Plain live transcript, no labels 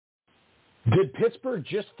Did Pittsburgh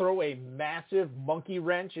just throw a massive monkey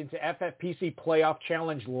wrench into FFPC Playoff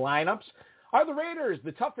Challenge lineups? Are the Raiders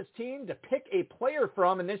the toughest team to pick a player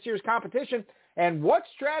from in this year's competition? And what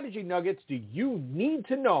strategy nuggets do you need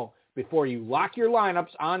to know before you lock your lineups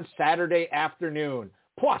on Saturday afternoon?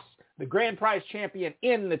 Plus, the grand prize champion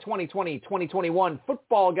in the 2020-2021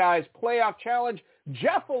 Footballguys Playoff Challenge,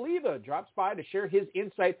 Jeff Oliva, drops by to share his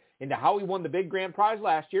insight into how he won the big grand prize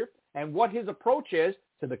last year and what his approach is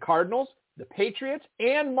to the Cardinals, the Patriots,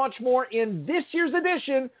 and much more in this year's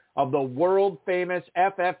edition of the world-famous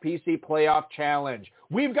FFPC Playoff Challenge.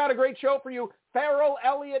 We've got a great show for you. Farrell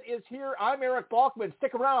Elliott is here. I'm Eric Balkman.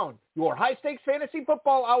 Stick around. Your high-stakes fantasy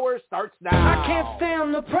football hour starts now. I can't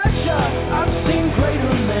stand the pressure. I've seen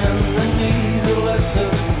greater men than need a lesson.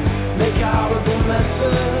 Make horrible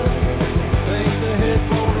messes. Take the hit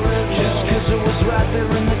for the red. Just 'cause it was right there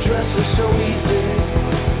in the dresser, so easy.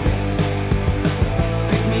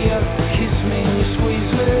 Pick me up, kiss me, and you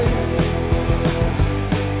squeeze me.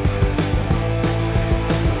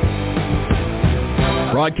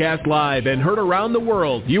 Broadcast live and heard around the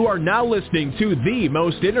world, you are now listening to the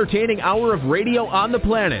most entertaining hour of radio on the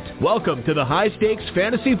planet. Welcome to the High Stakes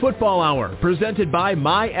Fantasy Football Hour, presented by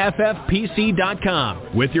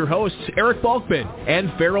MyFFPC.com, with your hosts Eric Balkman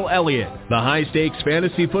and Farrell Elliott. The High Stakes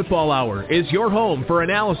Fantasy Football Hour is your home for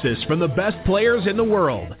analysis from the best players in the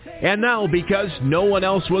world. And now, because no one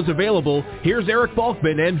else was available, here's Eric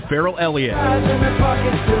Balkman and Farrell Elliott.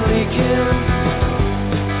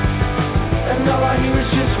 And all I hear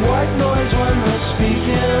is just white noise when they're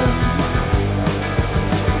speaking.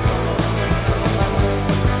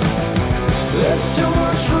 There's too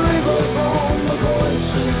much rainbow from the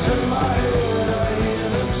voices in my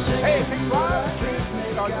head. Hey, big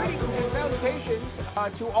greetings and salutations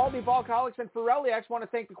to all the Ballcaholics and Ferrelliacs. Want to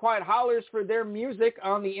thank the Quiet Hollers for their music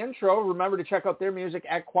on the intro. Remember to check out their music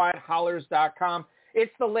at quiethollers.com.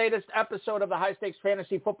 It's the latest episode of the High Stakes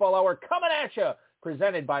Fantasy Football Hour coming at you,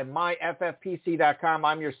 presented by MyFFPC.com.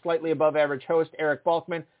 I'm your slightly above average host, Eric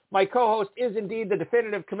Balkman. My co-host is indeed the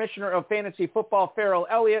definitive commissioner of fantasy football, Farrell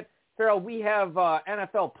Elliott. Farrell, we have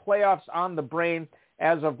NFL playoffs on the brain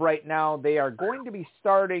as of right now. They are going to be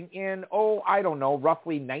starting in,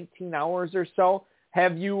 roughly 19 hours or so.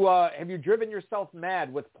 Have you driven yourself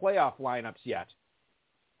mad with playoff lineups yet?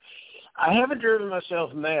 I haven't driven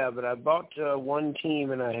myself mad, but I bought one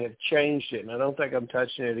team and I have changed it, and I don't think I'm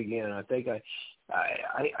touching it again. I think I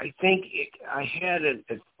had an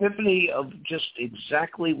epiphany of just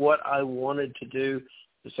exactly what I wanted to do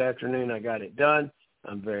this afternoon. I got it done.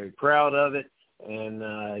 I'm very proud of it, and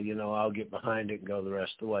I'll get behind it and go the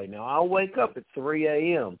rest of the way. Now I'll wake up at 3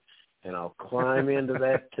 a.m. and I'll climb into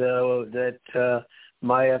that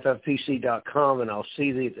myffpc.com, and I'll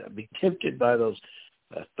be tempted by those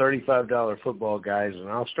 $35 football guys, and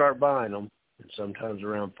I'll start buying them. And sometimes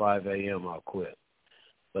around 5 a.m. I'll quit.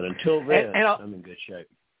 But until then, I'm in good shape.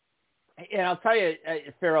 And I'll tell you,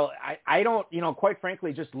 Farrell, I don't, quite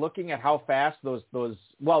frankly, just looking at how fast those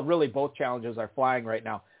really both challenges are flying right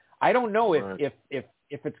now, I don't know if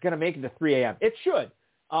it's going to make it to 3 a.m. It should.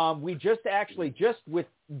 We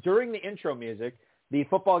during the intro music, the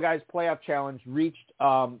Footballguys Playoff Challenge reached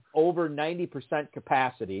over 90%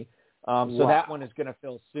 capacity. So that one is going to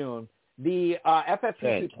fill soon. The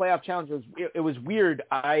FFPC Playoff Challenge was weird.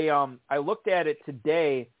 I looked at it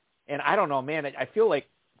today, and I don't know, man. I feel like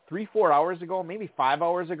 3-4 hours ago, maybe 5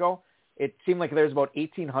 hours ago, it seemed like there's about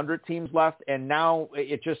 1,800 teams left, and now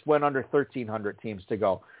it just went under 1,300 teams to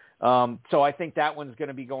go. So I think that one's going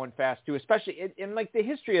to be going fast too. Especially in like the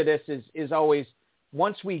history of this is always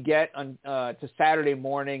once we get to Saturday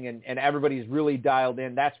morning and everybody's really dialed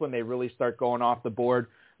in, that's when they really start going off the board.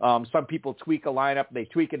 Some people tweak a lineup, they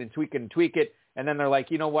tweak it and tweak it and tweak it, and then they're like,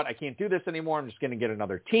 you know what, I can't do this anymore. I'm just going to get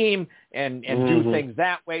another team and do things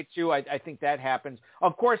that way too. I think that happens.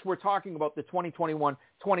 Of course, we're talking about the 2021-2022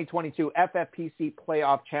 FFPC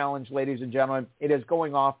Playoff Challenge, ladies and gentlemen. It is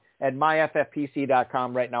going off at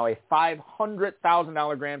myffpc.com right now, a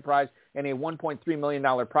 $500,000 grand prize and a $1.3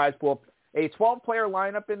 million prize pool. A 12-player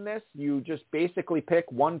lineup in this. You just basically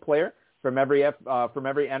pick one player from every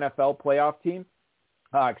NFL playoff team.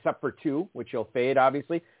 Except for two, which you'll fade,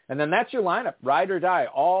 obviously. And then that's your lineup, ride or die,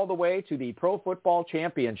 all the way to the Pro Football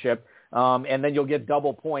Championship. And then you'll get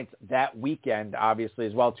double points that weekend, obviously,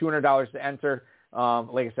 as well. $200 to enter.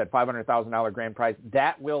 Like I said, $500,000 grand prize.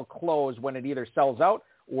 That will close when it either sells out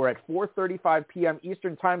or at 4:35 p.m.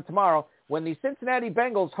 Eastern time tomorrow when the Cincinnati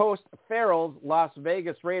Bengals host Farrell's Las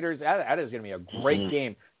Vegas Raiders. That is going to be a great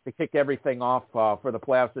game to kick everything off for the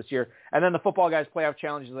playoffs this year. And then the Footballguys Playoff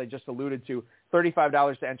Challenge, as I just alluded to,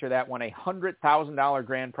 $35 to enter that one, a $100,000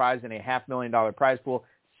 grand prize and a $500,000 prize pool.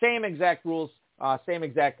 Same exact rules, same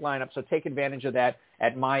exact lineup. So take advantage of that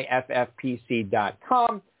at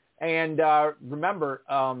myffpc.com. And remember,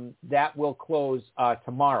 that will close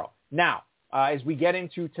tomorrow. Now, as we get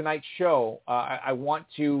into tonight's show, I want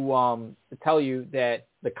to tell you that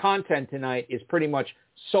the content tonight is pretty much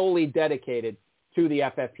solely dedicated to the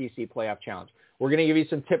FFPC Playoff Challenge. We're going to give you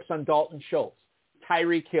some tips on Dalton Schultz,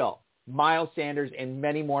 Tyreek Hill, Miles Sanders, and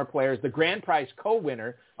many more players. The grand prize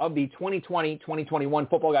co-winner of the 2020-2021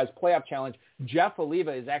 Football Guys Playoff Challenge, Jeff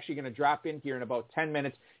Oliva, is actually going to drop in here in about 10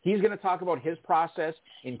 minutes. He's going to talk about his process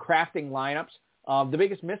in crafting lineups, the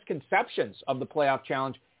biggest misconceptions of the Playoff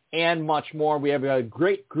Challenge, and much more. We have a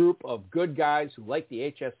great group of good guys who like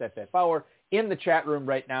the HSFF Hour in the chat room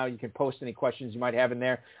right now. You can post any questions you might have in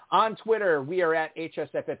there. On Twitter, we are at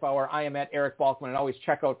HSFF Hour. I am at Eric Balkman. And always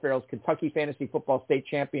check out Farrell's Kentucky Fantasy Football State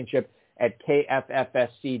Championship at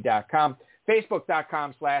kffsc.com.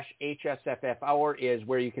 Facebook.com/HSFF Hour is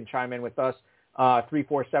where you can chime in with us.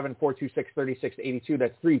 347-426-3682.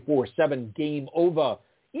 That's 347-GAME-OVA.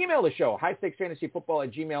 Email the show,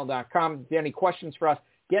 highstakesfantasyfootball@gmail.com. If you have any questions for us,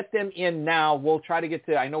 get them in now. We'll try to get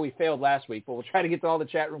to, I know we failed last week, but we'll try to get to all the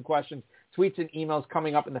chat room questions, tweets, and emails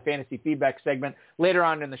coming up in the fantasy feedback segment later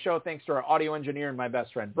on in the show. Thanks to our audio engineer and my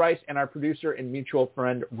best friend, Bryce, and our producer and mutual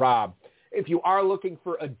friend, Rob. If you are looking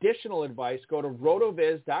for additional advice, go to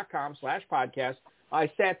rotoviz.com/podcast. I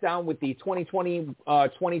sat down with the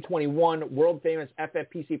 2020-2021 world-famous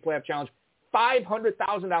FFPC Playoff Challenge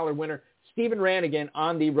 $500,000 winner, Stephen Rannigan,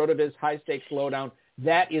 on the RotoViz High Stakes Lowdown.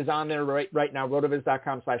 That is on there right now,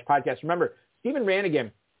 rotoviz.com/podcast. Remember, Stephen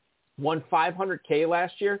Rannigan won $500K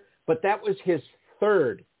last year, but that was his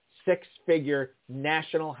third six-figure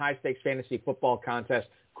national high-stakes fantasy football contest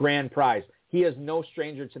grand prize. He is no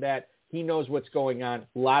stranger to that. He knows what's going on.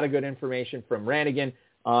 A lot of good information from Rannigan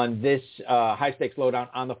on this high-stakes lowdown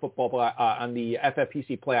on the on the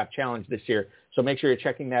FFPC Playoff Challenge this year. So make sure you're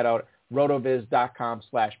checking that out,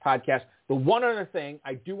 rotoviz.com/podcast. The one other thing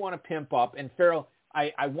I do want to pimp up, and Farrell,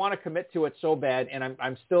 I want to commit to it so bad, and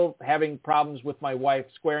I'm still having problems with my wife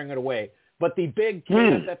squaring it away. But the big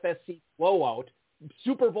KFFSC blowout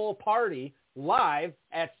Super Bowl party live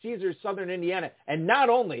at Caesars Southern Indiana. And not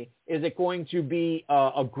only is it going to be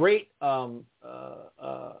a great game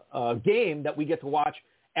that we get to watch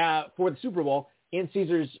for the Super Bowl in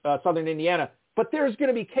Caesars Southern Indiana, but there's going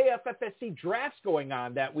to be KFFSC drafts going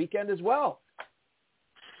on that weekend as well.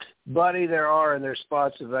 Buddy, there are, and there's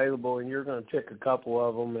spots available, and you're going to pick a couple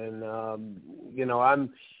of them. And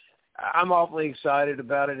I'm awfully excited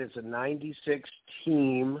about it. It's a 96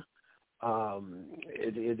 team.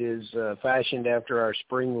 It is fashioned after our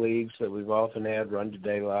spring leagues that we've often had, Run to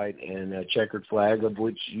Daylight and Checkered Flag, of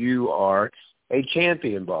which you are a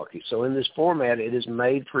champion, Balky. So in this format, it is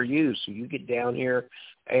made for you. So you get down here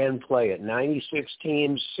and play it. 96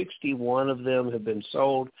 teams, 61 of them have been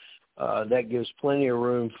sold. That gives plenty of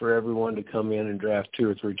room for everyone to come in and draft 2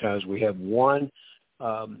 or 3 times. We have one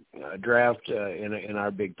draft in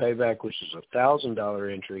our big payback, which is a $1,000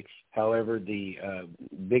 entry. However, the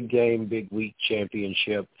big game, big week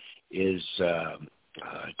championship is a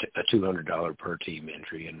 $200 per team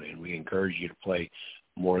entry, and we encourage you to play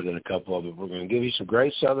more than a couple of them. We're going to give you some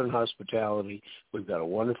great Southern hospitality. We've got a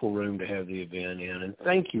wonderful room to have the event in, and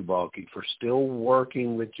thank you, Balky, for still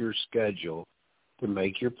working with your schedule to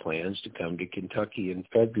make your plans to come to Kentucky in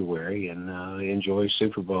February and enjoy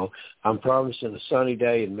Super Bowl. I'm promising a sunny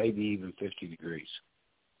day and maybe even 50 degrees.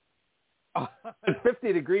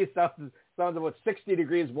 50 degrees sounds about 60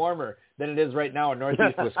 degrees warmer than it is right now in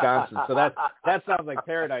northeast Wisconsin. So that sounds like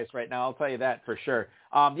paradise right now. I'll tell you that for sure.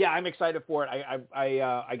 Yeah, I'm excited for it.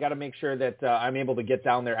 I got to make sure that I'm able to get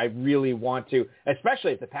down there. I really want to,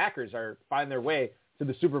 especially if the Packers find their way to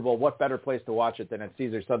the Super Bowl. What better place to watch it than at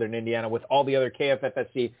Caesars Southern Indiana with all the other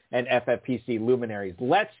KFFSC and FFPC luminaries.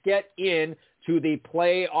 Let's get in to the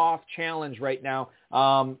playoff challenge right now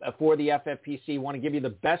for the FFPC. Want to give you the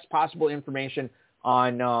best possible information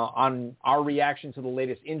on our reaction to the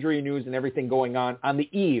latest injury news and everything going on the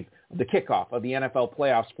eve of the kickoff of the NFL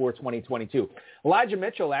playoffs for 2022. Elijah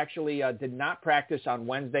Mitchell actually did not practice on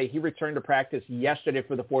Wednesday. He returned to practice yesterday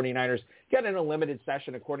for the 49ers, got in a limited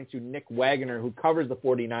session, according to Nick Wagner, who covers the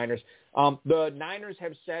 49ers. The Niners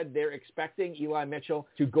have said they're expecting Eli Mitchell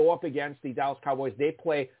to go up against the Dallas Cowboys. They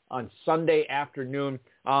play on Sunday afternoon,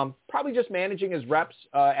 probably just managing his reps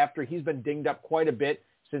after he's been dinged up quite a bit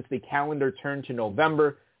since the calendar turned to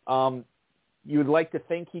November. You would like to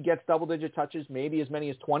think he gets double-digit touches, maybe as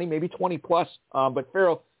many as 20, maybe 20-plus. But,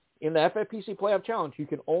 Farrell, in the FFPC Playoff Challenge, you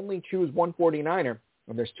can only choose one 49er,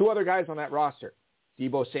 and there's 2 other guys on that roster.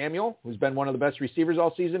 Deebo Samuel, who's been one of the best receivers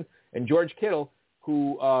all season, and George Kittle,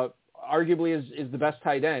 who arguably is the best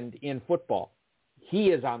tight end in football. He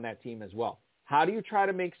is on that team as well. How do you try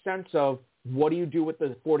to make sense of what do you do with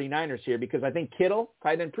the 49ers here? Because I think Kittle,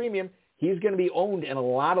 tight end premium, he's going to be owned in a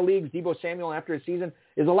lot of leagues. Deebo Samuel after his season.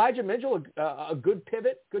 Is Elijah Mitchell a good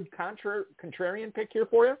pivot, good contrarian pick here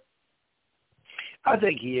for you? I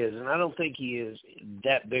think he is, and I don't think he is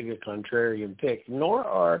that big a contrarian pick, nor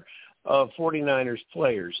are 49ers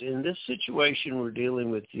players. In this situation, we're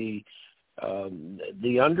dealing with the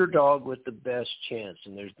underdog with the best chance,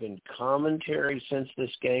 and there's been commentary since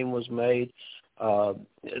this game was made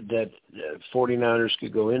that 49ers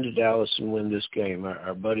could go into Dallas and win this game.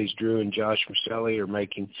 Our buddies Drew and Josh Maselli are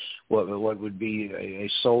making what would be a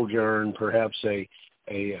sojourn, perhaps a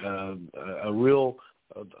real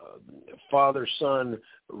father-son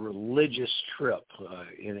religious trip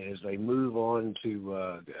as they move on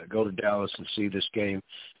to go to Dallas and see this game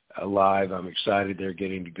live. I'm excited they're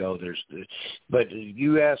getting to go. But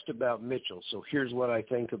you asked about Mitchell, so here's what I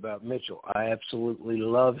think about Mitchell. I absolutely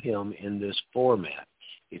love him in this format.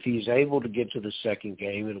 If he's able to get to the second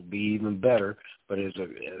game, it'll be even better. But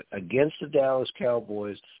against the Dallas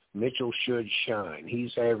Cowboys, Mitchell should shine.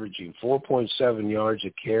 He's averaging 4.7 yards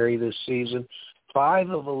a carry this season. 5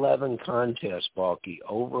 of 11 contests, Balky,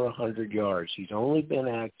 over 100 yards. He's only been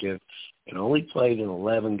active and only played in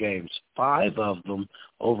 11 games, 5 of them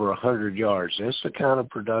over 100 yards. That's the kind of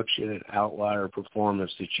production and outlier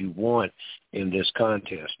performance that you want in this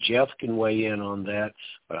contest. Jeff can weigh in on that,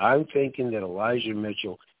 but I'm thinking that Elijah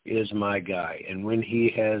Mitchell is my guy. And when he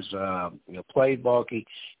has played, Balky,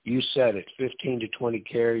 you said it, 15 to 20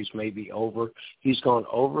 carries, maybe over. He's gone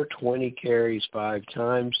over 20 carries 5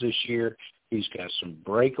 times this year. He's got some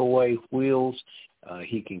breakaway wheels.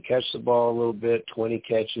 He can catch the ball a little bit, 20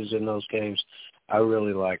 catches in those games. I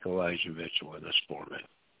really like Elijah Mitchell in this format.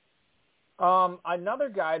 Another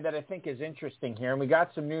guy that I think is interesting here, and we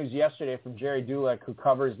got some news yesterday from Jerry Dulac, who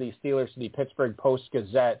covers the Steelers for the Pittsburgh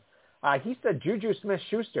Post-Gazette. He said Juju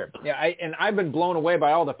Smith-Schuster. Yeah, I've been blown away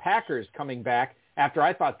by all the Packers coming back after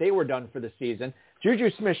I thought they were done for the season.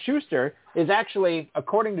 Juju Smith-Schuster is actually,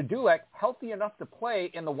 according to Dulac, healthy enough to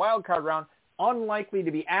play in the wild card round, unlikely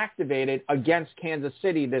to be activated against Kansas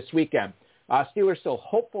City this weekend. Steelers still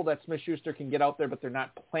hopeful that Smith-Schuster can get out there, but they're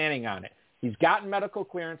not planning on it. He's gotten medical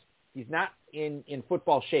clearance. He's not in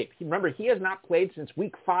football shape. Remember, he has not played since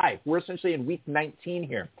week 5. We're essentially in week 19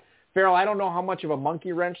 here. Farrell, I don't know how much of a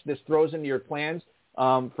monkey wrench this throws into your plans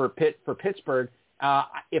for Pittsburgh.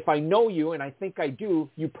 If I know you, and I think I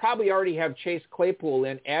do, you probably already have Chase Claypool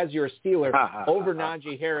in as your Steeler over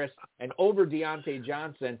Najee Harris and over Deontay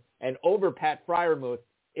Johnson and over Pat Freiermuth.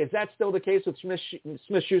 Is that still the case with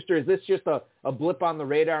Smith-Schuster? Is this just a blip on the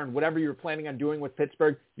radar, and whatever you're planning on doing with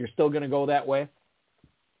Pittsburgh, you're still going to go that way?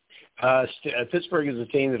 Pittsburgh is a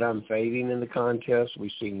team that I'm fading in the contest. We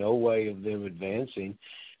see no way of them advancing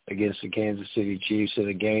against the Kansas City Chiefs in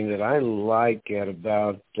a game that I like at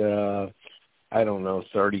about 35-14,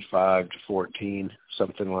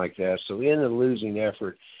 something like that. So in the losing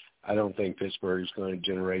effort, I don't think Pittsburgh is going to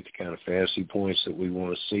generate the kind of fantasy points that we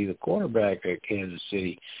want to see. The quarterback at Kansas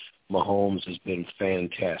City, Mahomes, has been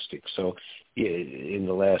fantastic. So in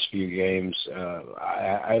the last few games,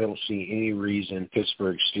 I don't see any reason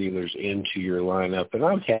Pittsburgh Steelers into your lineup. And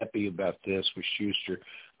I'm happy about this with Schuster.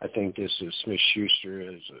 I think this is Smith-Schuster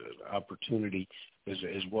as an opportunity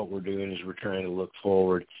is what we're doing is we're trying to look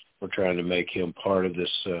forward. We're trying to make him part of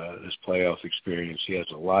this playoff experience. He has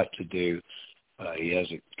a lot to do. He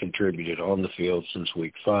hasn't contributed on the field since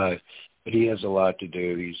week 5, but he has a lot to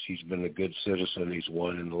do. He's been a good citizen. He's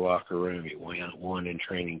won in the locker room. He won in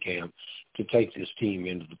training camp. To take this team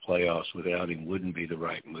into the playoffs without him wouldn't be the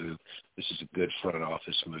right move. This is a good front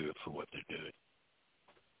office move for what they're doing.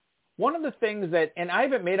 One of the things that, and I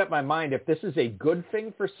haven't made up my mind if this is a good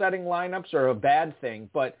thing for setting lineups or a bad thing,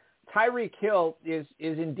 but Tyreek Hill is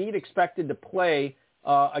indeed expected to play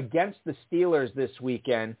against the Steelers this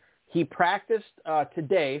weekend. He practiced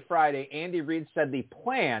today, Friday. Andy Reid said the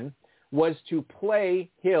plan was to play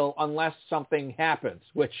Hill unless something happens,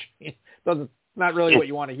 which doesn't not really what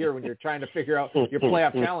you want to hear when you're trying to figure out your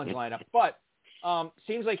playoff challenge lineup. But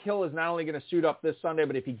seems like Hill is not only going to suit up this Sunday,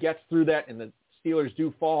 but if he gets through that and the Steelers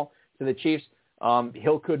do fall to the Chiefs,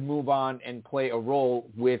 Hill could move on and play a role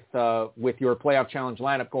with your playoff challenge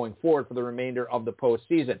lineup going forward for the remainder of the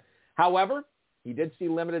postseason. However, he did see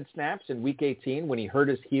limited snaps in Week 18 when he hurt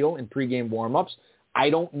his heel in pregame warmups. I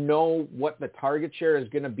don't know what the target share is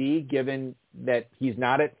going to be given that he's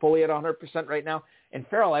not fully at 100% right now. And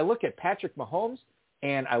Farrell, I look at Patrick Mahomes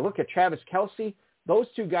and I look at Travis Kelce. Those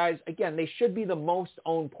two guys, again, they should be the most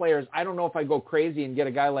owned players. I don't know if I go crazy and get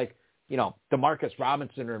a guy like, DeMarcus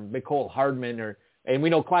Robinson or Mecole Hardman or And we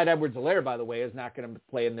know Clyde Edwards-Helaire, by the way, is not going to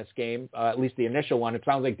play in this game, at least the initial one. It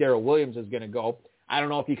sounds like Darrell Williams is going to go. I don't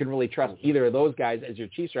know if you can really trust either of those guys as your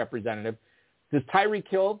Chiefs representative. Does Tyreek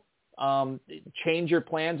Hill change your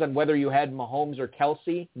plans on whether you had Mahomes or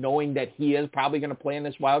Kelsey, knowing that he is probably going to play in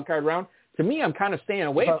this wild card round? To me, I'm kind of staying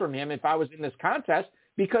away from him if I was in this contest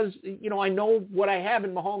because, I know what I have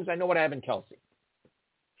in Mahomes. I know what I have in Kelsey.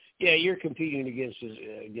 Yeah, you're competing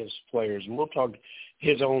against players, and we'll talk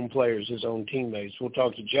his own players, his own teammates. We'll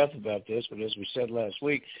talk to Jeff about this, but as we said last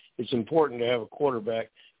week, it's important to have a quarterback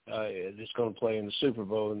that's going to play in the Super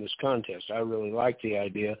Bowl in this contest. I really like the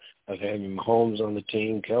idea of having Mahomes on the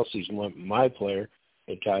team. Kelsey's my player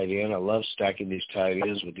at tight end. I love stacking these tight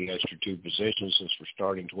ends with the extra 2 positions since we're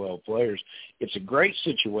starting 12 players. It's a great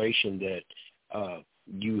situation that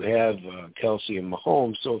you have Kelsey and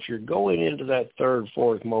Mahomes. So if you're going into that third,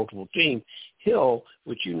 fourth multiple team, Hill,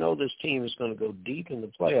 which this team is going to go deep in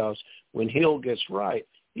the playoffs, when Hill gets right,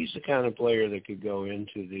 he's the kind of player that could go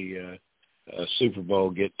into the Super Bowl,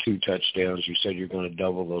 get 2 touchdowns. You said you're going to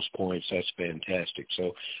double those points. That's fantastic.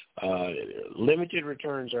 So limited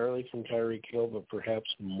returns early from Tyreek Hill, but perhaps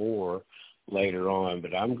more later on.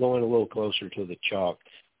 But I'm going a little closer to the chalk,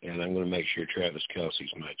 and I'm going to make sure Travis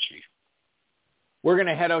Kelce's my chief. We're going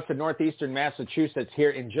to head out to northeastern Massachusetts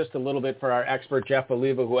here in just a little bit for our expert, Jeff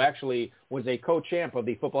Oliva, who actually was a co-champ of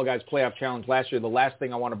the Football Guys Playoff Challenge last year. The last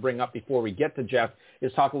thing I want to bring up before we get to Jeff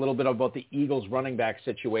is talk a little bit about the Eagles running back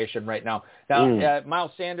situation right now. Now,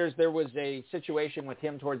 Miles Sanders, there was a situation with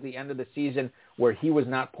him towards the end of the season where he was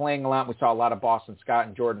not playing a lot. We saw a lot of Boston Scott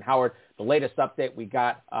and Jordan Howard. The latest update we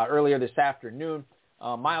got earlier this afternoon,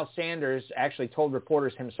 Miles Sanders actually told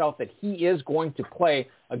reporters himself that he is going to play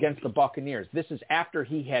against the Buccaneers. This is after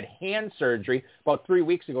he had hand surgery about 3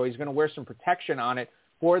 weeks ago. He's going to wear some protection on it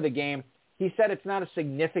for the game. He said it's not a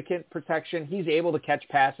significant protection. He's able to catch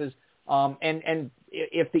passes. And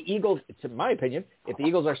if the Eagles, in my opinion, if the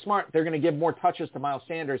Eagles are smart, they're going to give more touches to Miles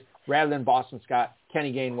Sanders rather than Boston Scott,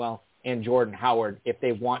 Kenny Gainwell, and Jordan Howard if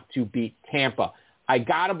they want to beat Tampa. I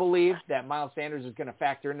got to believe that Miles Sanders is going to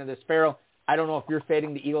factor into this. Farrell, I don't know if you're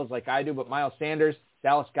fading the Eagles like I do, but Miles Sanders,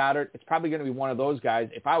 Dallas Goedert, it's probably going to be one of those guys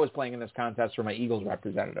if I was playing in this contest for my Eagles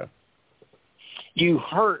representative. You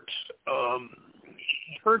hurts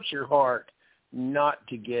your heart not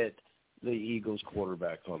to get the Eagles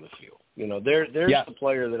quarterback on the field. There's the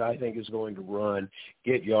player that I think is going to run,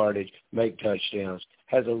 get yardage, make touchdowns,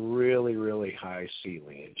 has a really, really high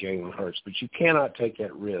ceiling at Jalen Hurts, but you cannot take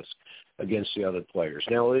that risk against the other players.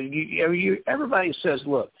 Now, everybody says,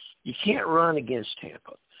 look, you can't run against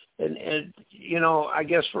Tampa. And I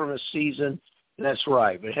guess from a season, that's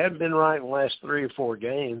right. But it hadn't been right in the last 3 or 4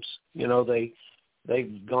 games.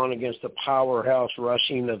 They've gone against the powerhouse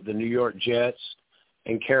rushing of the New York Jets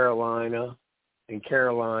and Carolina.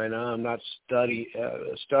 I'm not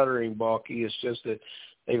stuttering balky. It's just that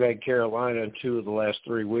they've had Carolina in 2 of the last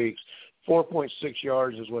 3 weeks. 4.6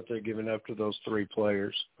 yards is what they're giving up to those 3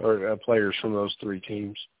 players, or players from those 3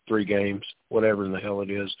 teams, 3 games, whatever in the hell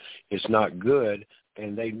it is. It's not good,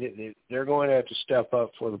 and they're going to have to step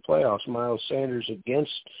up for the playoffs. Miles Sanders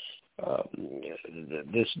against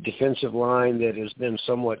this defensive line that has been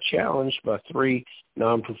somewhat challenged by 3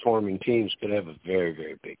 non-performing teams could have a very,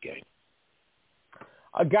 very big game.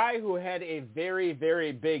 A guy who had a very,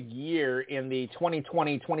 very big year in the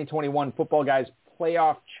 2020-2021 Football Guys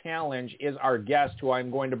Playoff Challenge is our guest, who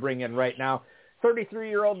I'm going to bring in right now.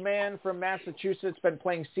 33-year-old man from Massachusetts, been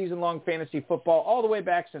playing season-long fantasy football all the way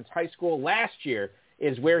back since high school. Last year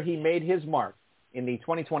is where he made his mark in the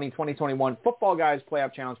 2020-2021 Football Guys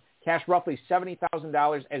Playoff Challenge, cashed roughly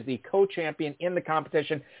 $70,000 as the co-champion in the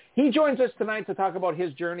competition. He joins us tonight to talk about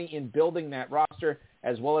his journey in building that roster,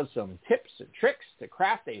 as well as some tips and tricks to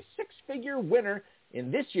craft a 6-figure winner in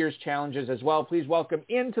this year's challenges as well. Please welcome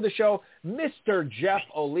into the show, Mr. Jeff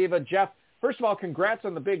Oliva. Jeff, first of all, congrats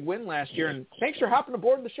on the big win last year, and thanks for hopping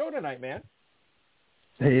aboard the show tonight, man.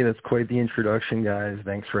 Hey, that's quite the introduction, guys.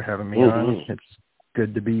 Thanks for having me on. It's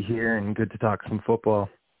good to be here and good to talk some football.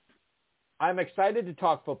 I'm excited to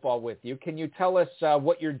talk football with you. Can you tell us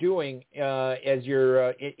what you're doing as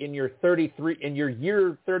you're in your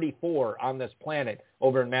year 34 on this planet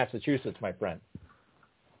over in Massachusetts, my friend?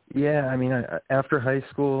 Yeah, I mean, after high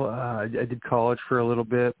school, I did college for a little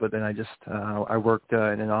bit, but then I worked in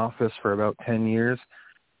an office for about 10 years,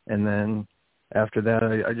 and then after that,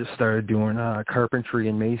 I just started doing carpentry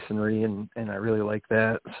and masonry, and I really like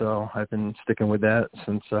that, so I've been sticking with that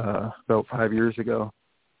since about 5 years ago.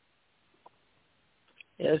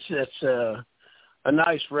 Yes, that's a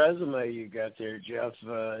nice resume you got there, Jeff.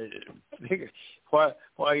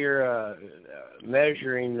 While you're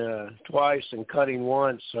measuring twice and cutting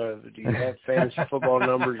once, do you have fantasy football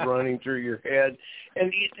numbers running through your head?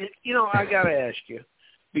 And, I got to ask you,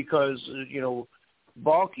 because,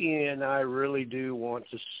 Balky and I really do want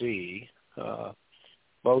to see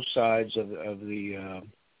both sides of the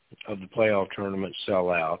playoff tournament sell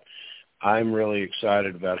out. I'm really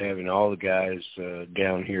excited about having all the guys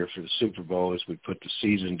down here for the Super Bowl as we put the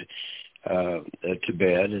season to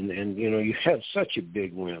bed. And you had such a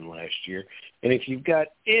big win last year. And if you've got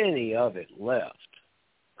any of it left,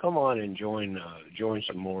 come on and join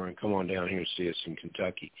some more, and come on down here and see us in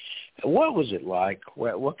Kentucky. What was it like?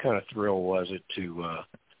 What kind of thrill was it to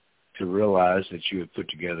realize that you had put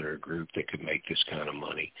together a group that could make this kind of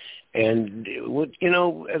money? And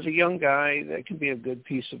as a young guy, that could be a good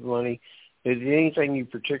piece of money. Is there anything you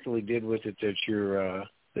particularly did with it that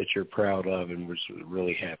you're proud of and was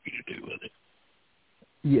really happy to do with it?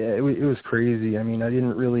 Yeah, it was crazy. I mean, I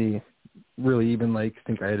didn't really even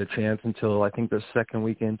think I had a chance until I think the second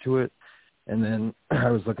week into it. And then I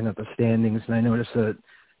was looking at the standings, and I noticed that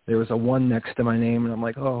there was a 1 next to my name, and I'm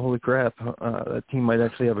like, oh, holy crap, that team might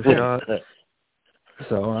actually have a shot.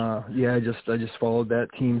 So, I just followed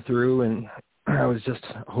that team through, and I was just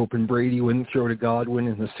hoping Brady wouldn't throw to Godwin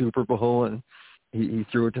in the Super Bowl, and he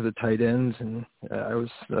threw it to the tight ends, and I was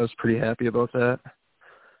pretty happy about that.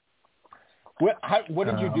 What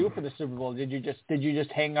did you do for the Super Bowl? Did you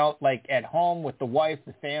just hang out at home with the wife,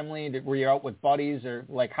 the family? Were you out with buddies, or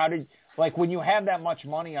when you have that much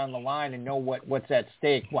money on the line and know what's at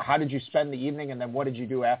stake? Well, how did you spend the evening, and then what did you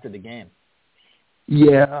do after the game?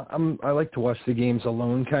 Yeah, I like to watch the games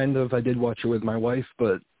alone, kind of. I did watch it with my wife,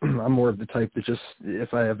 but I'm more of the type that just,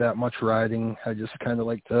 if I have that much riding, I just kind of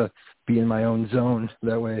like to be in my own zone.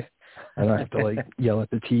 That way I don't have to yell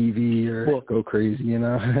at the TV or go crazy,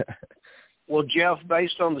 Well, Jeff,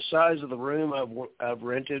 based on the size of the room I've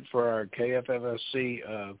rented for our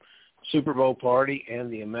KFFSC Super Bowl party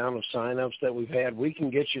and the amount of sign-ups that we've had, we can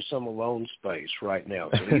get you some alone space right now.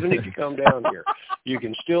 So even if you come down here, you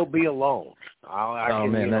can still be alone. So I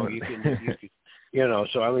mean,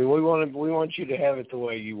 we want you to have it the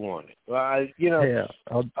way you want it. Yeah,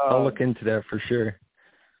 I'll look into that for sure.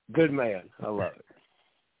 Good man, I love it.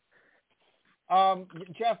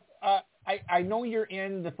 Jeff, I know you're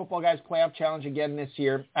in the Football Guys Playoff Challenge again this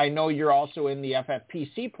year. I know you're also in the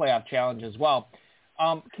FFPC Playoff Challenge as well.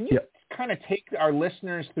 Can you kind of take our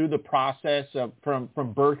listeners through the process of from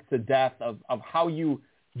birth to death of how you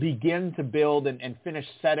begin to build and finish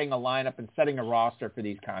setting a lineup and setting a roster for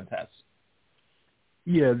these contests?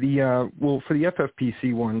 Yeah, for the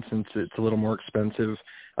FFPC one, since it's a little more expensive,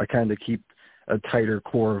 I kind of keep a tighter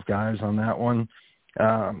core of guys on that one.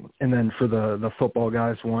 And then for the Football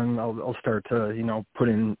Guys one, I'll start to, put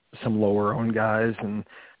in some lower owned guys and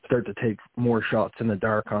start to take more shots in the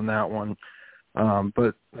dark on that one.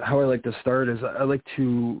 But how I like to start is I like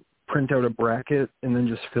to print out a bracket and then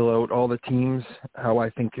just fill out all the teams, how I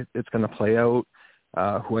think it's going to play out,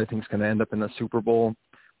 who I think is going to end up in the Super Bowl.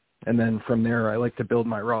 And then from there, I like to build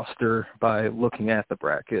my roster by looking at the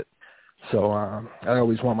bracket. So I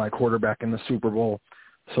always want my quarterback in the Super Bowl.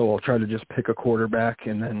 So I'll try to just pick a quarterback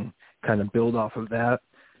and then kind of build off of that.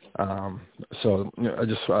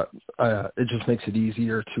 It just makes it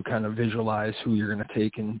easier to kind of visualize who you're going to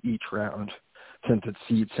take in each round, since it's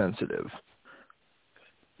seed sensitive.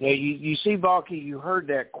 Now, you see, Balky, you heard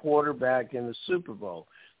that quarterback in the Super Bowl.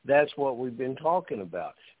 That's what we've been talking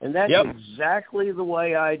about. And that's exactly the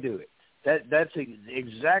way I do it. That's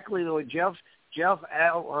exactly the way Jeff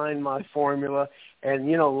outlined my formula. And,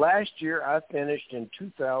 last year I finished in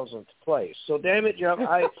 2000th place. So, damn it, Jeff,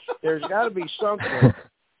 there's got to be something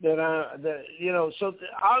so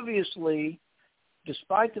obviously,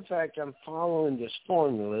 despite the fact I'm following this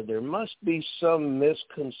formula, there must be some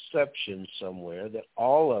misconception somewhere that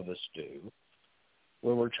all of us do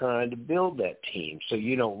when we're trying to build that team. So,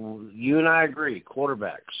 you and I agree,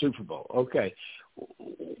 quarterback, Super Bowl. Okay.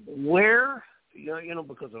 Where,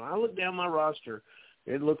 because when I look down my roster,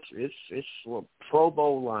 it's a Pro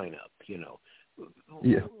Bowl lineup,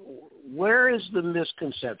 Yeah. Where is the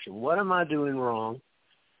misconception? What am I doing wrong?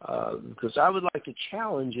 Because I would like to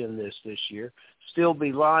challenge in this year, still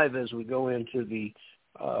be live as we go into the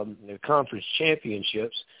conference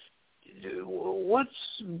championships. What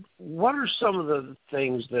are some of the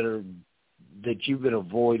things that you've been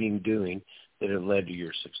avoiding doing that have led to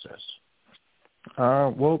your success?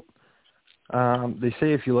 They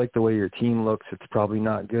say if you like the way your team looks, it's probably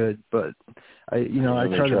not good. But I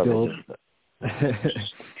try to build.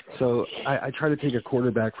 So I try to take a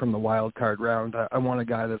quarterback from the wild card round. I want a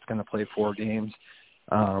guy that's going to play 4 games.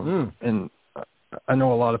 And I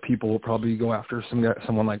know a lot of people will probably go after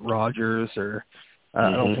someone like Rodgers, or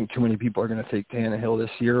I don't think too many people are going to take Tannehill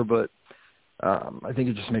this year, but I think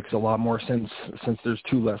it just makes a lot more sense since there's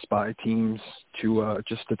 2 less bye teams to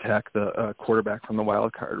just attack the quarterback from the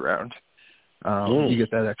wild card round. You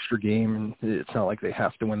get that extra game, and it's not like they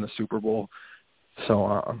have to win the Super Bowl.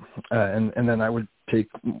 So, and then I would take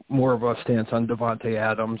more of a stance on Devontae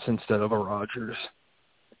Adams instead of a Rodgers.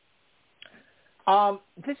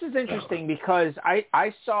 This is interesting because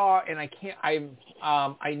I saw, and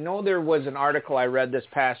I know there was an article I read this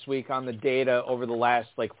past week on the data over the last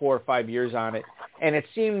 4 or 5 years on it. And it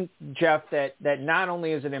seemed, Jeff, that not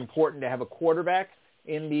only is it important to have a quarterback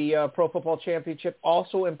in the Pro Football Championship,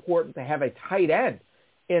 also important to have a tight end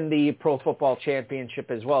in the Pro Football Championship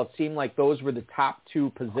as well. It seemed like those were the top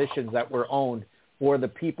 2 positions that were owned for the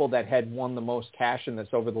people that had won the most cash in this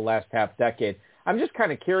over the last half decade. I'm just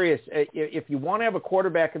kind of curious, if you want to have a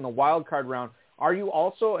quarterback in the wild card round, are you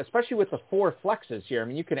also, especially with the 4 flexes here, I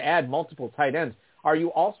mean, you can add multiple tight ends, are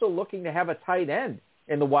you also looking to have a tight end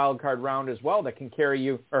in the wild card round as well that can carry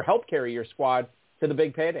you or help carry your squad to the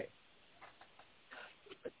big payday?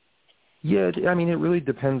 Yeah, I mean, it really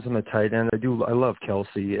depends on the tight end. I love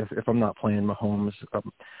Kelsey. If I'm not playing Mahomes,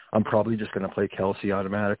 I'm probably just going to play Kelsey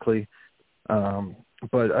automatically.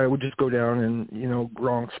 But I would just go down and,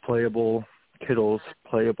 Gronk's playable, Kittle's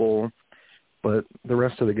playable, but the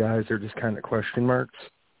rest of the guys are just kind of question marks.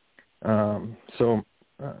 So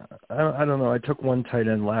I don't know. I took 1 tight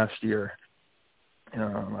end last year. I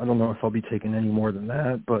don't know if I'll be taking any more than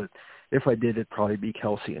that, but if I did, it'd probably be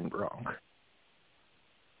Kelsey and Gronk.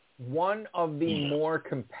 One of the more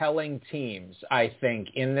compelling teams, I think,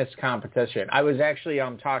 in this competition. I was actually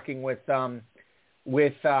talking with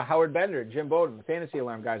Howard Bender, Jim Bowden, the Fantasy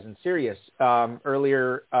Alarm guys in Sirius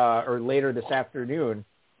earlier or later this afternoon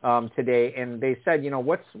today, and they said,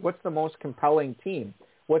 what's the most compelling team?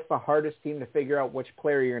 What's the hardest team to figure out which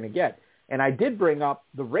player you're going to get? And I did bring up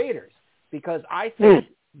the Raiders because I think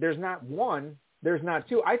there's not 1, there's not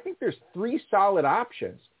 2. I think there's 3 solid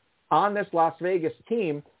options on this Las Vegas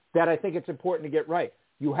team that I think it's important to get right.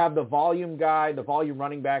 You have the volume guy, the volume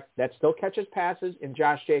running back that still catches passes in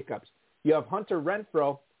Josh Jacobs. You have Hunter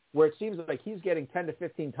Renfrow, where it seems like he's getting 10 to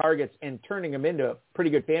 15 targets and turning them into pretty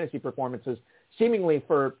good fantasy performances, seemingly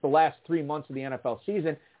for the last 3 months of the NFL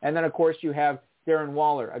season. And then, of course, you have Darren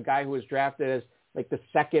Waller, a guy who was drafted as the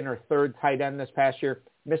 2nd or 3rd tight end this past year,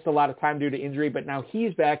 missed a lot of time due to injury, but now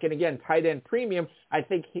he's back. And again, tight end premium, I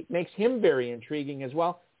think makes him very intriguing as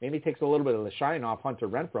well. Maybe takes a little bit of the shine off Hunter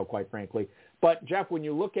Renfrow, quite frankly. But, Jeff, when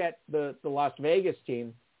you look at the Las Vegas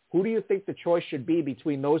team, who do you think the choice should be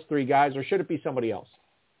between those 3 guys, or should it be somebody else?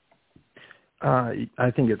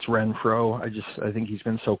 I think it's Renfrow. I think he's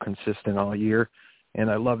been so consistent all year, and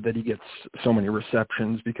I love that he gets so many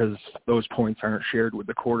receptions because those points aren't shared with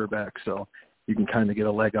the quarterback, so you can kind of get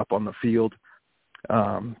a leg up on the field.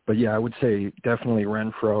 But, yeah, I would say definitely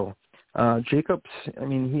Renfrow. Jacobs, I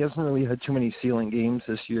mean, he hasn't really had too many ceiling games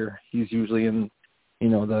this year. He's usually in,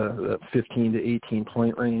 the 15 to 18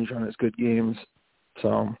 point range on his good games.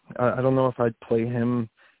 So I don't know if I'd play him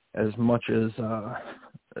as much as,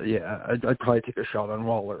 I'd probably take a shot on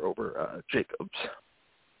Waller over Jacobs.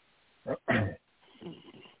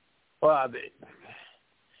 Well,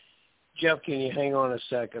 Jeff, can you hang on a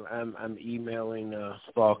second? I'm emailing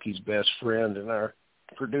Balky's best friend and our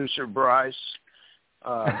producer, Bryce.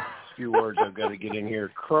 A few words I've got to get in here.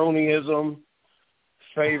 Cronyism,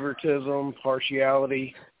 favoritism,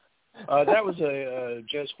 partiality. That was a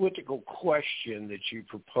Jesuitical question that you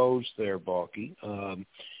proposed there, Balky,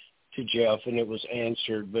 to Jeff, and it was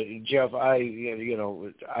answered. But, Jeff,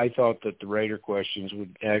 I thought that the Raider questions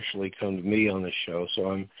would actually come to me on the show, so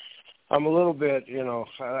I'm a little bit,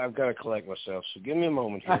 I've got to collect myself. So give me a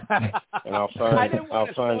moment here, and I'll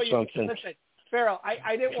find something. Listen, Farrell,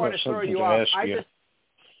 I didn't want to throw you off.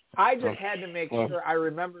 I just had to make sure I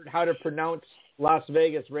remembered how to pronounce Las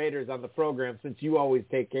Vegas Raiders on the program since you always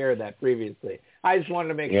take care of that previously. I just wanted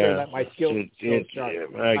to make sure that my skills were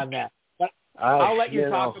sharp on that. But I'll let you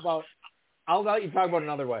talk about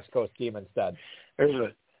another West Coast team instead.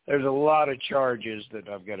 There's a lot of charges that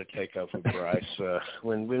I've got to take up with Bryce.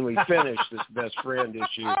 When we finish, this best friend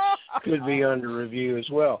issue could be under review as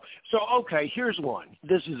well. So, okay, here's one.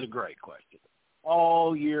 This is a great question.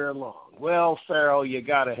 All year long. Well, Farrell, you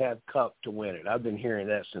got to have Cup to win it. I've been hearing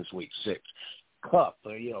that since week 6. Kupp.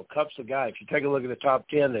 Kupp's the guy. If you take a look at the top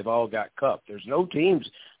 10, they've all got Kupp. There's no teams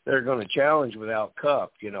that are going to challenge without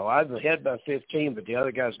Kupp. I'm ahead by 15, but the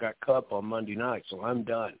other guy's got Kupp on Monday night, so I'm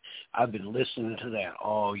done. I've been listening to that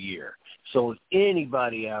all year. So if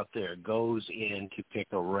anybody out there goes in to pick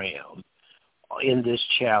a Ram in this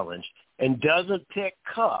challenge and doesn't pick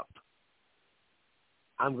Kupp,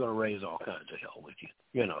 I'm going to raise all kinds of hell with you.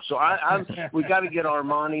 So we got to get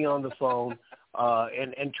Armani on the phone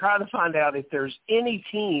and try to find out if there's any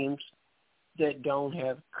teams that don't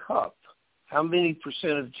have Kupp. How many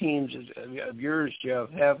percent of teams of yours, Jeff,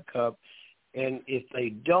 have Kupp? And if they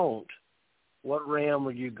don't, what Ram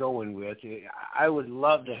are you going with? I would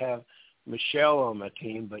love to have Michelle on my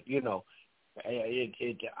team, but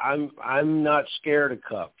I'm not scared of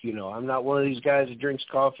Kupp. I'm not one of these guys that drinks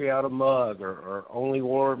coffee out of a mug or only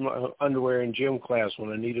wore my underwear in gym class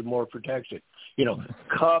when I needed more protection.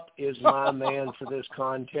 Kupp is my man for this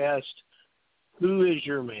contest. Who is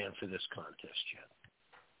your man for this contest, Jeff?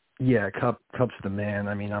 Yeah, Kupp's the man.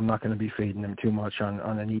 I mean, I'm not going to be fading him too much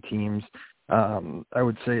on any teams. I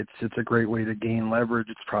would say it's a great way to gain leverage.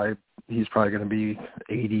 He's probably going to be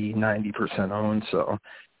 80-90% owned. So,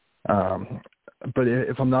 but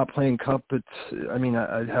if I'm not playing Kupp,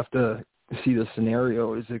 I'd have to see the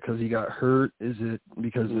scenario. Is it because he got hurt? Is it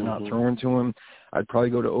because they're not throwing to him? I'd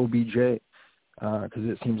probably go to OBJ because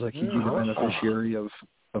it seems like he'd be the beneficiary of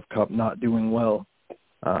Kupp not doing well.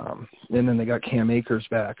 And then they got Cam Akers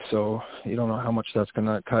back, so you don't know how much that's going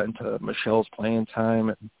to cut into Michelle's playing time,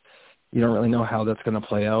 and you don't really know how that's going to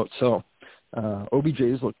play out. So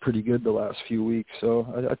OBJ's looked pretty good the last few weeks, so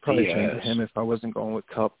I'd probably change to him if I wasn't going with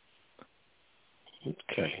Kupp.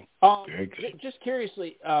 Okay. Very good. Just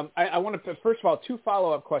curiously, I want to, first of all, 2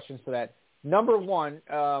 follow-up questions to that. Number one,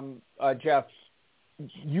 Jeff,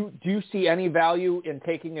 do you see any value in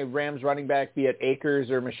taking a Rams running back, be it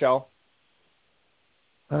Akers or Michelle?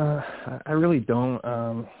 I really don't.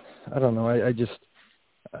 I don't know. I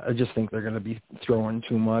just think they're going to be throwing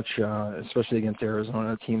too much, especially against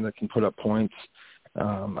Arizona, a team that can put up points.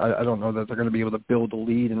 I don't know that they're going to be able to build a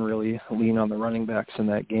lead and really lean on the running backs in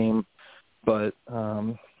that game. But,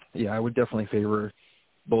 I would definitely favor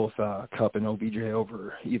both Kupp and OBJ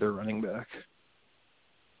over either running back.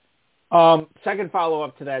 Second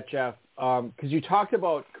follow-up to that, Jeff, because you talked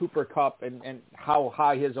about Cooper Kupp and how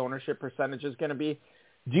high his ownership percentage is going to be.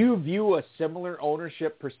 Do you view a similar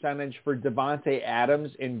ownership percentage for Devontae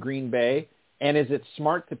Adams in Green Bay? And is it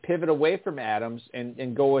smart to pivot away from Adams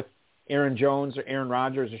and go with Aaron Jones or Aaron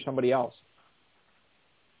Rodgers or somebody else?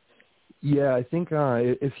 Yeah, I think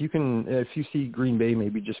if you see Green Bay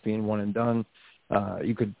maybe just being one and done,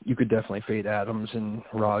 you could definitely fade Adams and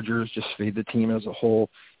Rodgers, just fade the team as a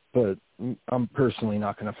whole. But I'm personally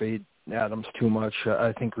not going to fade Adams too much.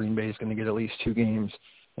 I think Green Bay is going to get at least 2 games.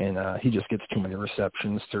 And he just gets too many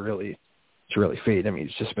receptions to really fade him.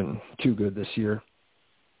 He's just been too good this year.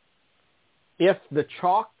 If the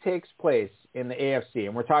chalk takes place in the AFC,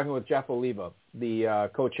 and we're talking with Jeff Oliva, the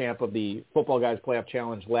co-champ of the Footballguys Playoff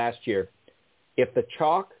Challenge last year, if the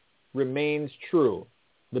chalk remains true,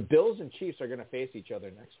 the Bills and Chiefs are going to face each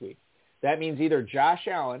other next week. That means either Josh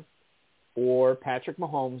Allen or Patrick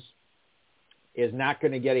Mahomes is not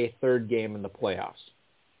going to get a third game in the playoffs.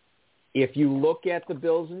 If you look at the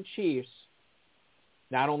Bills and Chiefs,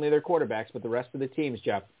 not only their quarterbacks, but the rest of the teams,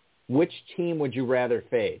 Jeff, which team would you rather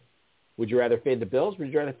fade? Would you rather fade the Bills or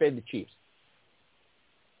would you rather fade the Chiefs?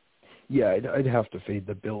 Yeah, I'd have to fade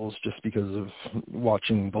the Bills just because of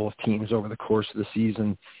watching both teams over the course of the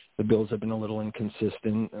season. The Bills have been a little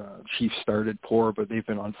inconsistent. Chiefs started poor, but they've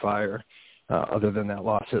been on fire other than that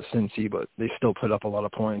loss at Cincy, but they still put up a lot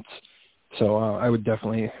of points. So I would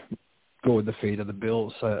definitely go with the fate of the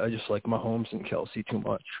Bills. I just like Mahomes and Kelsey too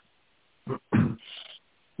much.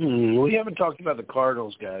 We haven't talked about the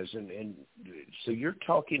Cardinals, guys, and so you're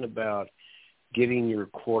talking about getting your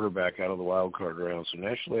quarterback out of the wild card round. So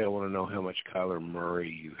naturally, I want to know how much Kyler Murray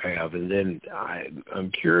you have, and then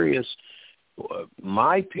I'm curious.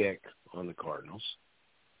 My pick on the Cardinals,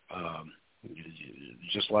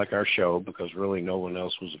 just like our show, because really no one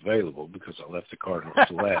else was available because I left the Cardinals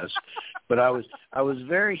to last. But I was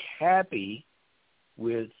very happy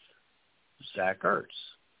with Zach Ertz.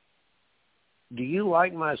 Do you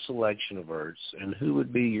like my selection of Ertz, and who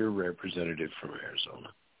would be your representative from Arizona?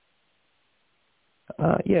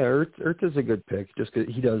 Ertz is a good pick. Just 'cause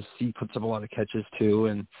he puts up a lot of catches too,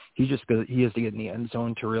 and he has to get in the end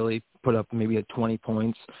zone to really put up maybe at 20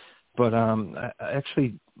 points. But I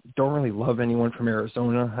actually don't really love anyone from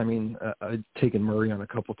Arizona. I mean, I've taken Murray on a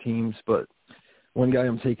couple teams, but one guy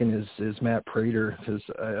I'm taking is Matt Prater because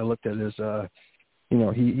I looked at his,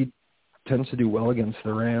 he tends to do well against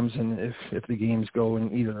the Rams, and if the games go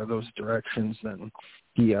in either of those directions, then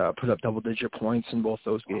he put up double-digit points in both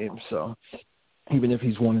those games. So even if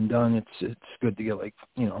he's one and done, it's good to get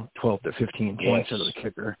 12 to 15 points out of the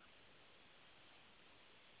kicker.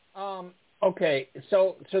 Okay,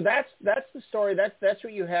 so that's the story. That's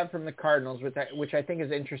what you have from the Cardinals, which I think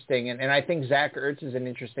is interesting, and I think Zach Ertz is an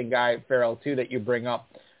interesting guy, Farrell, too, that you bring up,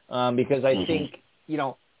 because I think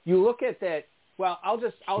you look at that. Well, I'll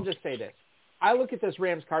just say this: I look at this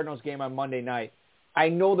Rams-Cardinals game on Monday night. I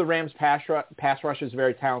know the Rams pass rush is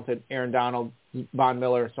very talented. Aaron Donald, Von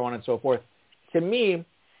Miller, so on and so forth. To me,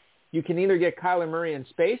 you can either get Kyler Murray in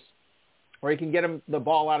space, or you can get him the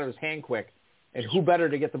ball out of his hand quick. And who better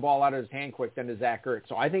to get the ball out of his hand quick than to Zach Ertz?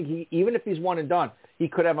 So I think even if he's one and done, he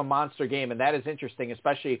could have a monster game, and that is interesting,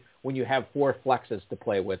 especially when you have 4 flexes to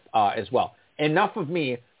play with as well. Enough of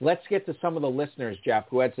me. Let's get to some of the listeners, Jeff,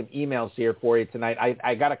 who had some emails here for you tonight.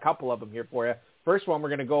 I got a couple of them here for you. First one, we're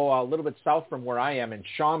going to go a little bit south from where I am in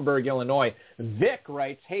Schaumburg, Illinois. Vic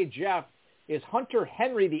writes, "Hey, Jeff, is Hunter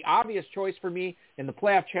Henry the obvious choice for me in the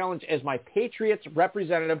playoff challenge as my Patriots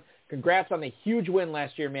representative? Congrats on the huge win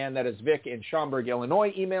last year, man." That is Vic in Schaumburg,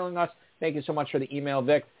 Illinois, emailing us. Thank you so much for the email,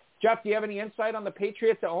 Vic. Jeff, do you have any insight on the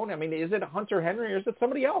Patriots to own? I mean, is it Hunter Henry or is it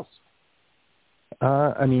somebody else?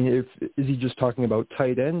 Is he just talking about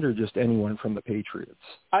tight end or just anyone from the Patriots?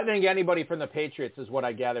 I think anybody from the Patriots is what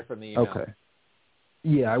I gather from the email. Okay.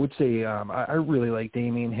 Yeah, I would say I really like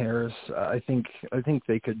Damian Harris. I think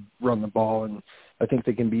they could run the ball, and I think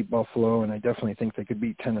they can beat Buffalo, and I definitely think they could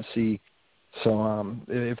beat Tennessee. So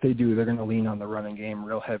if they do, they're going to lean on the running game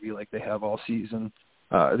real heavy like they have all season.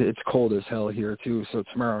 It's cold as hell here too, so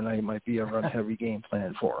tomorrow night might be a run-heavy game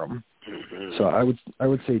plan for them. So I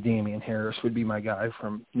would say Damian Harris would be my guy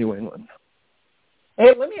from New England.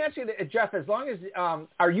 Hey, let me ask you, Jeff. As long as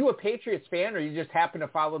are you a Patriots fan, or you just happen to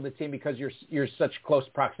follow the team because you're such close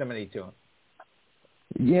proximity to them?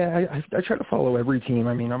 Yeah, I try to follow every team.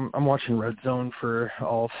 I mean, I'm watching Red Zone for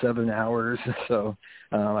all 7 hours, so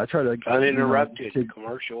I try to uninterrupted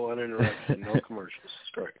commercial, uninterrupted, no commercials.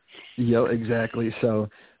 It's great. Yeah, exactly. So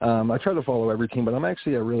I try to follow every team, but I'm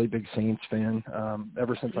actually a really big Saints fan.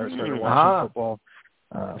 Ever since I started watching football,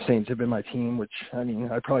 Saints have been my team. Which I mean,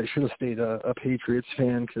 I probably should have stayed a Patriots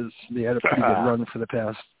fan because they had a pretty good run for the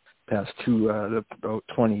past about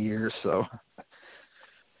 20 years. So.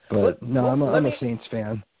 But no, I'm a Saints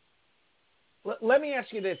fan. Let me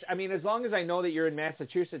ask you this. I mean, as long as I know that you're in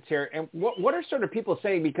Massachusetts here, and what are sort of people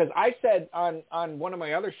saying? Because I said on one of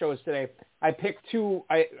my other shows today, I picked two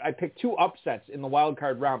upsets in the wild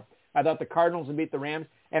card round. I thought the Cardinals would beat the Rams,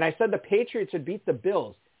 and I said the Patriots would beat the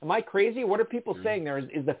Bills. Am I crazy? What are people saying there?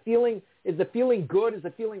 Is the feeling good? Is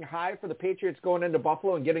the feeling high for the Patriots going into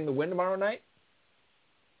Buffalo and getting the win tomorrow night?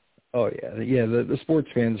 Oh yeah. The sports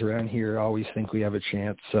fans around here always think we have a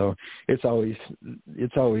chance, so it's always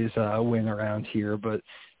a win around here. But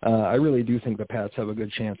I really do think the Pats have a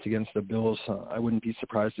good chance against the Bills. I wouldn't be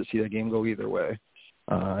surprised to see that game go either way.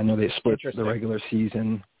 I know they split the regular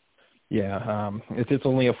season. Yeah, it's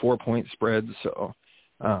only a 4-point spread, so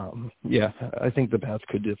yeah, I think the Pats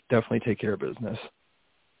could definitely take care of business.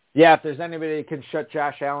 Yeah, if there's anybody that can shut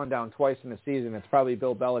Josh Allen down twice in the season, it's probably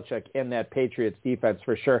Bill Belichick in that Patriots defense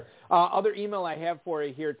for sure. Other email I have for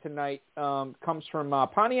you here tonight comes from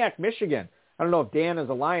Pontiac, Michigan. I don't know if Dan is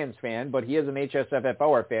a Lions fan, but he is an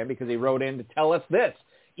HSFFOR fan because he wrote in to tell us this.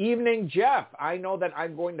 "Evening, Jeff. I know that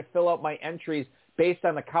I'm going to fill out my entries based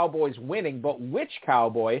on the Cowboys winning, but which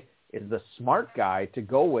Cowboy is the smart guy to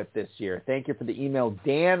go with this year?" Thank you for the email,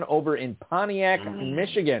 Dan over in Pontiac,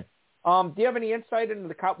 Michigan. Do you have any insight into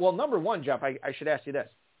the Well, number one, Jeff, I should ask you this.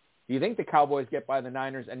 Do you think the Cowboys get by the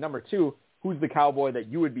Niners? And number two, who's the Cowboy that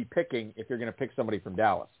you would be picking if you're going to pick somebody from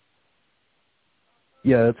Dallas?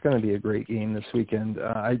 Yeah, it's going to be a great game this weekend.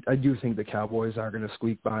 I do think the Cowboys are going to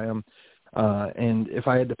squeak by them. And if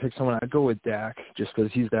I had to pick someone, I'd go with Dak just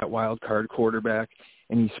because he's that wild card quarterback,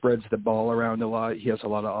 and he spreads the ball around a lot. He has a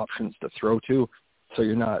lot of options to throw to, so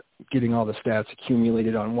you're not getting all the stats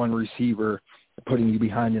accumulated on one receiver, putting you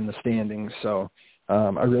behind in the standings. So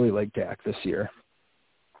I really like Dak this year.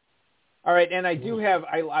 All right, and I do have,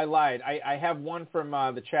 I lied. I have one from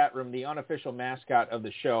the chat room, the unofficial mascot of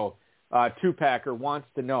the show, Two-Packer, wants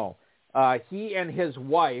to know. He and his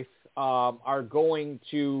wife are going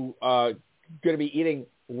to be eating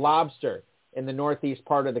lobster in the northeast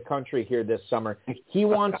part of the country here this summer. He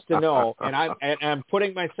wants to know, and I'm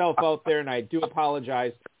putting myself out there, and I do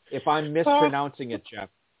apologize if I'm mispronouncing it, Jeff.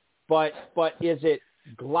 But is it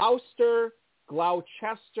Gloucester,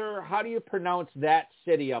 Gloucester? How do you pronounce that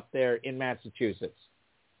city up there in Massachusetts?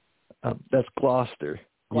 That's Gloucester.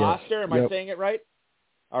 Gloucester? Yes. Am I saying it right?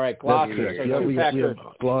 All right, Gloucester. So we have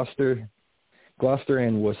Gloucester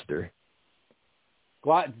and Worcester.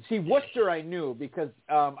 See, Worcester I knew because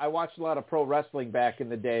I watched a lot of pro wrestling back in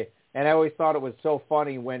the day, and I always thought it was so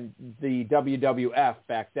funny when the WWF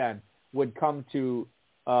back then would come to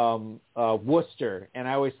Worcester, and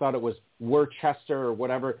I always thought it was Worcester or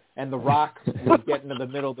whatever, and The Rock would get into the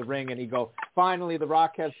middle of the ring, and he'd go, finally, The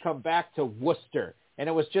Rock has come back to Worcester. And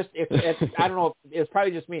it was just, I don't know, it was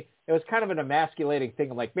probably just me. It was kind of an emasculating thing.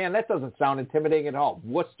 I'm like, man, that doesn't sound intimidating at all.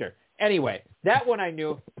 Worcester. Anyway, that one I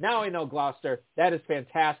knew. Now I know Gloucester. That is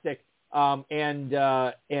fantastic. And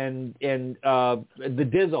the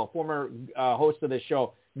Dizzle, former host of this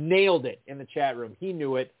show, nailed it in the chat room. He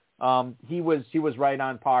knew it. He was right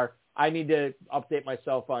on par. I need to update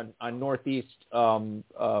myself on Northeast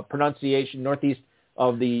pronunciation, Northeast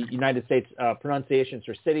of the United States pronunciations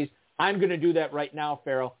for cities. I'm going to do that right now,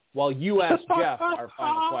 Farrell, while you ask Jeff our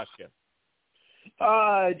final question.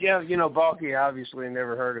 Jeff, Balky obviously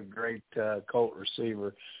never heard of great Colt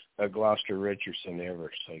receiver Gloucester Richardson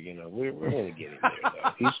ever. So, we're going to get him there, though.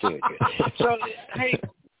 He's doing good. So, hey,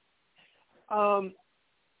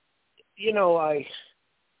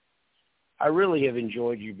 I really have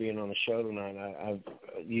enjoyed you being on the show tonight.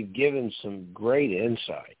 You've given some great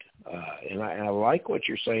insight, and I like what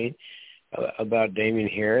you're saying about Damian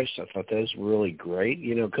Harris. I thought that was really great,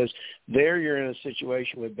 because there you're in a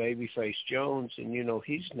situation with Babyface Jones, and,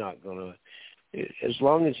 he's not going to, as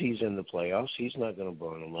long as he's in the playoffs, he's not going to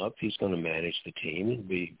burn them up. He's going to manage the team and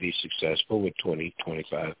be successful with 20,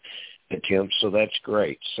 25 attempts, so that's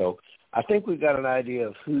great. So I think we've got an idea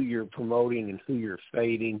of who you're promoting and who you're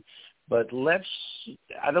fading, but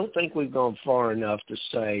I don't think we've gone far enough to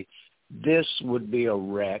say this would be a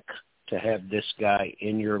wreck to have this guy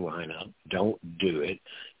in your lineup. Don't do it.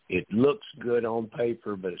 It looks good on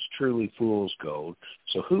paper, but it's truly fool's gold.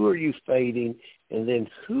 So who are you fading? And then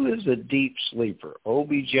who is a deep sleeper?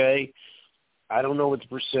 OBJ, I don't know what the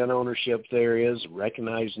percent ownership there is, a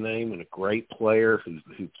recognized name and a great player who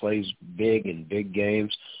plays big in big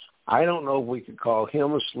games. I don't know if we could call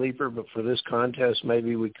him a sleeper, but for this contest,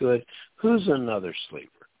 maybe we could. Who's another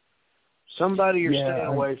sleeper? Somebody you're staying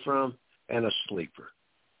away from and a sleeper.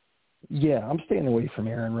 Yeah, I'm staying away from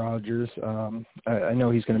Aaron Rodgers. I know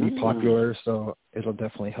he's going to be popular, so it'll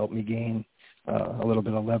definitely help me gain a little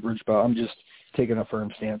bit of leverage. But I'm just taking a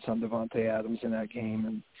firm stance on Devontae Adams in that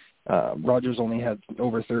game. And Rodgers only had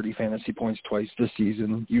over 30 fantasy points twice this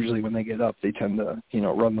season. Usually when they get up, they tend to,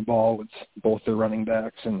 run the ball with both their running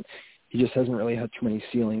backs. And he just hasn't really had too many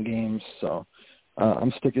ceiling games. So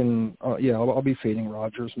I'm sticking I'll be fading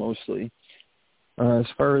Rodgers mostly. As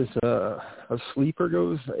far as a sleeper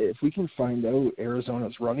goes, if we can find out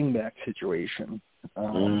Arizona's running back situation,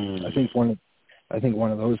 I think one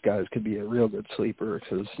of those guys could be a real good sleeper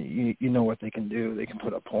because you know what they can do. They can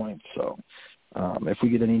put up points. So if we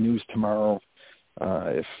get any news tomorrow,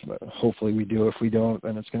 hopefully we do. If we don't,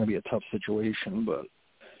 then it's going to be a tough situation. But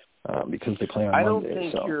because they play on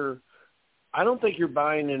Monday, I don't think you're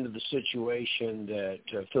buying into the situation that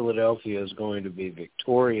Philadelphia is going to be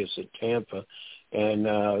victorious at Tampa. And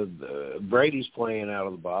Brady's playing out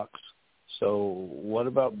of the box. So what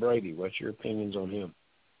about Brady? What's your opinions on him?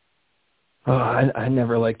 I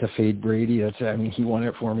never like to fade Brady. He won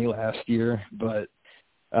it for me last year. But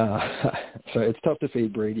so it's tough to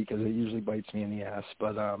fade Brady because it usually bites me in the ass.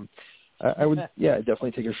 But I would,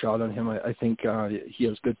 definitely take a shot on him. I think he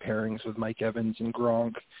has good pairings with Mike Evans and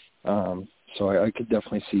Gronk. So I could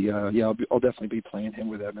definitely see, I'll definitely be playing him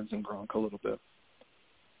with Evans and Gronk a little bit.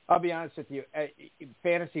 I'll be honest with you.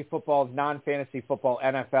 Fantasy football, non-fantasy football,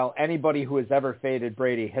 NFL, anybody who has ever faded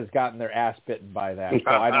Brady has gotten their ass bitten by that.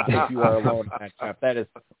 So I don't think you are alone in that, Jeff. That is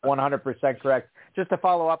 100% correct. Just to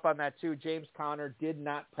follow up on that, too, James Conner did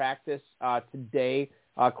not practice today.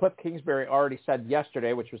 Cliff Kingsbury already said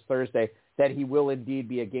yesterday, which was Thursday, that he will indeed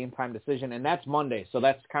be a game-time decision, and that's Monday. So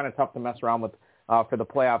that's kind of tough to mess around with for the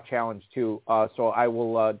playoff challenge, too. So I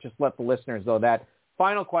will just let the listeners know that.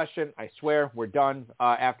 Final question. I swear we're done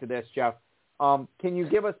after this, Jeff. Can you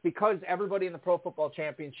give us, because everybody in the Pro Football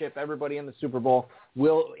Championship, everybody in the Super Bowl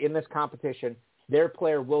will, in this competition, their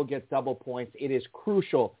player will get double points. It is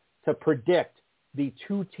crucial to predict the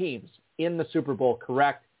two teams in the Super Bowl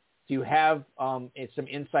correct. Do you have some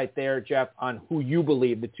insight there, Jeff, on who you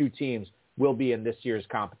believe the two teams will be in this year's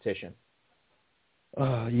competition?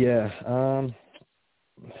 I'm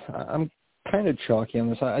kind of chalky on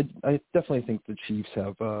this. I definitely think the Chiefs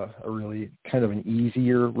have a really kind of an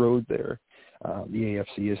easier road there. The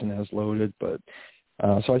AFC isn't as loaded, but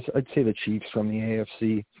so I'd say the Chiefs from the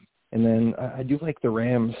AFC. And then I do like the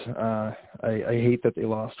Rams. I hate that they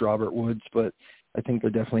lost Robert Woods, but I think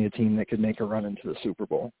they're definitely a team that could make a run into the Super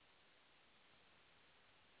Bowl.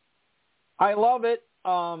 I love it.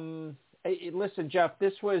 Listen, Jeff,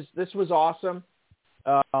 this was awesome.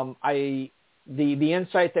 The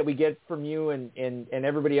insight that we get from you and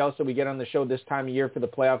everybody else that we get on the show this time of year for the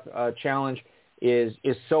playoff challenge is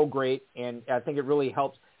so great, and I think it really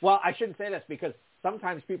helps. Well, I shouldn't say this because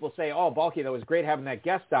sometimes people say, "Oh, Balky, that was great having that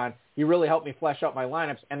guest on. You really helped me flesh out my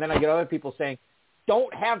lineups." And then I get other people saying,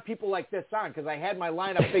 "Don't have people like this on because I had my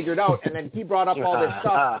lineup figured out, and then he brought up all this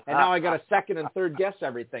stuff, and now I got a second and third guess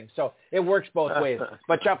everything." So it works both ways.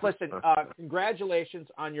 But Jeff, listen, congratulations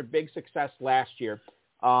on your big success last year.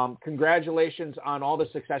 Congratulations on all the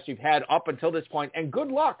success you've had up until this point, and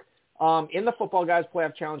good luck in the Football Guys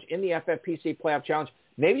Playoff Challenge, in the FFPC Playoff Challenge.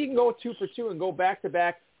 Maybe you can go 2 for 2 and go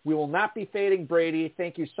back-to-back. We will not be fading Brady.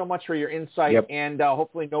 Thank you so much for your insight, and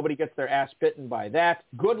hopefully nobody gets their ass bitten by that.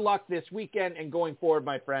 Good luck this weekend and going forward,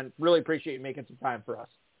 my friend. Really appreciate you making some time for us.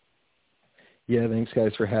 Yeah, thanks,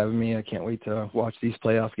 guys, for having me. I can't wait to watch these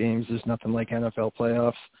playoff games. There's nothing like NFL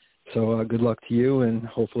playoffs. So good luck to you, and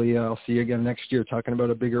hopefully I'll see you again next year talking about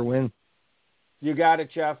a bigger win. You got it,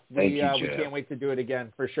 Jeff. Thank you, we can't wait to do it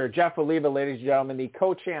again, for sure. Jeff Oliva, ladies and gentlemen, the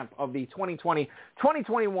co-champ of the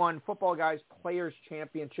 2020-2021 Football Guys Players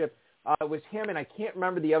Championship. It was him, and I can't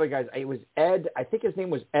remember the other guys. It was Ed. I think his name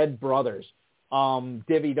was Ed Brothers.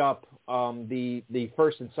 Divvied up the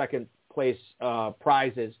first and second place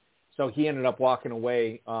prizes. So he ended up walking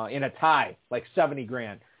away in a tie, like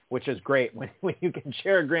 $70,000, which is great when you can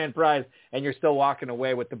share a grand prize and you're still walking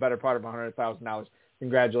away with the better part of $100,000.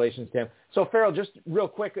 Congratulations to him. So, Farrell, just real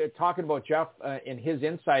quick, talking about Jeff and his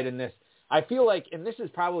insight in this, I feel like, and this is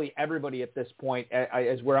probably everybody at this point,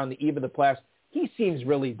 as we're on the eve of the playoffs, he seems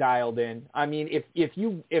really dialed in. I mean, if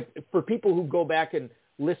for people who go back and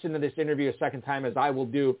listen to this interview a second time, as I will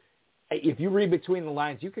do, if you read between the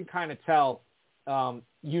lines, you can kind of tell,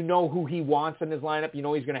 you know who he wants in his lineup, you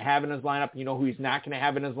know he's going to have in his lineup, you know who he's not going to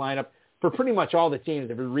have in his lineup. For pretty much all the teams,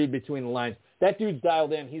 if you read between the lines, that dude's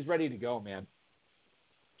dialed in. He's ready to go, man.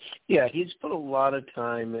 Yeah, he's put a lot of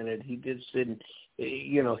time in it. He just didn't,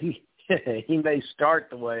 he may start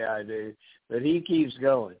the way I do, but he keeps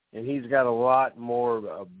going, and he's got a lot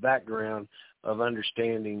more background of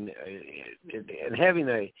understanding and having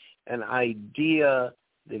an idea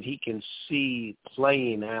that he can see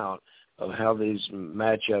playing out of how these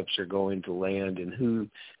matchups are going to land and who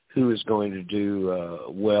is going to do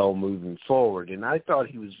well moving forward. And I thought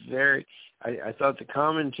he was I thought the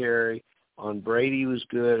commentary on Brady was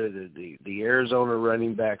good. The Arizona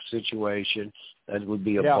running back situation, that would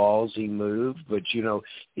be a ballsy move. But,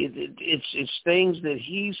 it's things that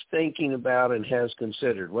he's thinking about and has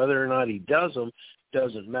considered. Whether or not he does them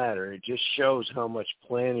doesn't matter. It just shows how much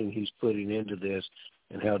planning he's putting into this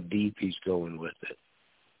and how deep he's going with it.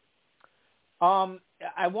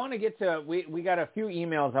 I want to get to, we got a few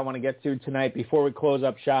emails I want to get to tonight before we close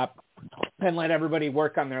up shop and let everybody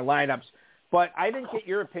work on their lineups. But I didn't get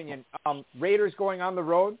your opinion. Raiders going on the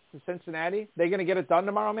road to Cincinnati, they going to get it done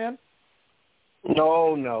tomorrow, man?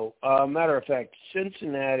 No. Matter of fact,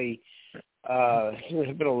 Cincinnati,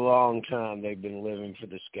 it's been a long time they've been living for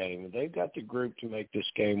this game. They've got the group to make this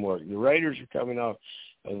game work. The Raiders are coming off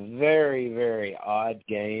a very, very odd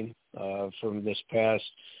game from this past,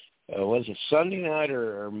 was it Sunday night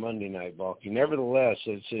or Monday night, Balky? Nevertheless,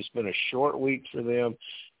 it's been a short week for them.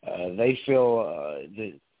 They feel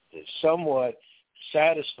somewhat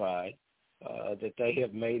satisfied that they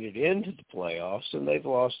have made it into the playoffs, and they've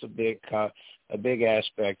lost a big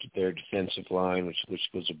aspect of their defensive line, which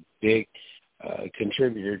was a big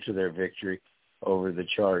contributor to their victory over the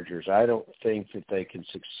Chargers. I don't think that they can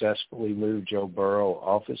successfully move Joe Burrow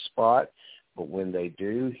off his spot, but when they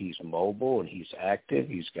do, he's mobile and he's active.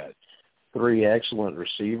 He's got 3 excellent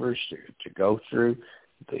receivers to go through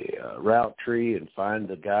the route tree and find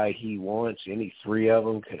the guy he wants. Any of the 3 of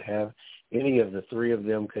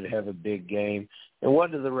them could have a big game. And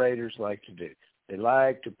what do the Raiders like to do? They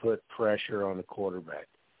like to put pressure on the quarterback.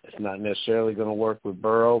 It's not necessarily going to work with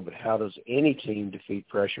Burrow, but how does any team defeat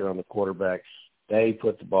pressure on the quarterback? They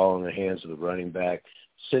put the ball in the hands of the running back.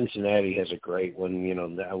 Cincinnati has a great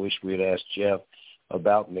one. I wish we had asked Jeff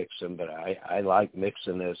about Mixon, but I like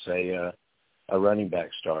Mixon as a running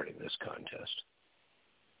back starting this contest.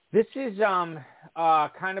 This is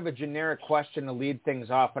kind of a generic question to lead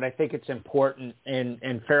things off, but I think it's important.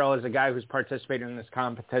 And Farrell is a guy who's participated in this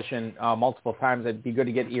competition multiple times. It'd be good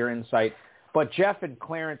to get your insight. But Jeff in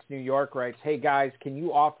Clarence, New York writes, "Hey, guys, can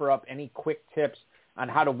you offer up any quick tips on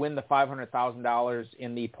how to win the $500,000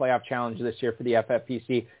 in the playoff challenge this year for the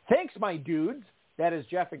FFPC? Thanks, my dudes." That is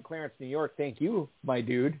Jeff in Clarence, New York. Thank you, my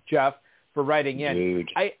dude, Jeff. for writing in.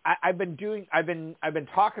 Dude. I've been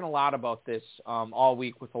talking a lot about this all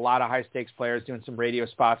week with a lot of high stakes players, doing some radio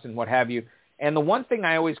spots and what have you. And the one thing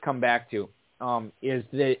I always come back to is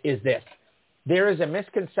this: there is a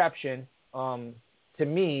misconception to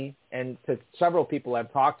me and to several people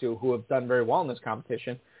I've talked to who have done very well in this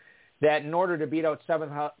competition, that in order to beat out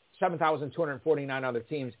 7,249 other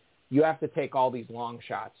teams, you have to take all these long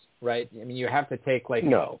shots, right? I mean, you have to take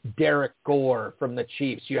Derek Gore from the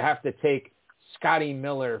Chiefs. You have to take Scotty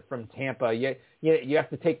Miller from Tampa. You have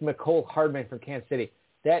to take Mecole Hardman from Kansas City.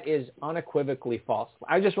 That is unequivocally false.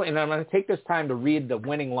 And I'm going to take this time to read the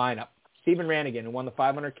winning lineup. Stephen Ranigan, who won the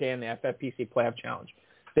 $500K in the FFPC Playoff Challenge.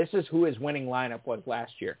 This is who his winning lineup was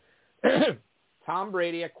last year. Tom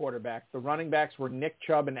Brady at quarterback. The running backs were Nick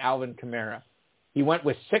Chubb and Alvin Kamara. He went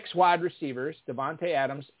with 6 wide receivers: Devontae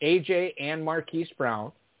Adams, AJ and Marquise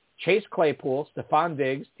Brown, Chase Claypool, Stephon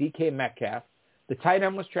Diggs, DK Metcalf. The tight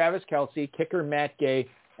end was Travis Kelce, kicker Matt Gay,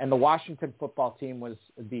 and the Washington football team was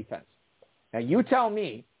defense. Now, you tell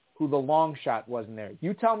me who the long shot was in there.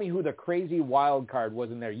 You tell me who the crazy wild card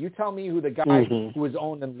was in there. You tell me who the guy who was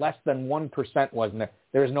owned in less than 1% was in there.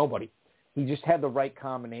 There's nobody. He just had the right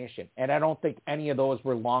combination. And I don't think any of those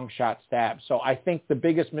were long shot stabs. So I think the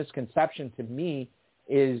biggest misconception to me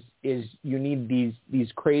is you need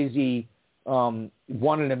these crazy 1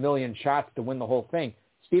 in a million shots to win the whole thing.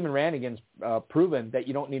 Stephen Ranigan's proven that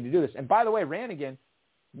you don't need to do this. And by the way, Ranigan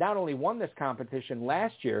not only won this competition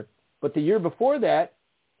last year, but the year before that,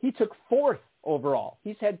 he took 4th overall.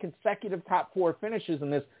 He's had consecutive top 4 finishes in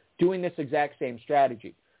this, doing this exact same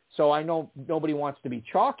strategy. So I know nobody wants to be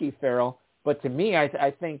chalky, Farrell, but to me,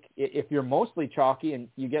 I think if you're mostly chalky and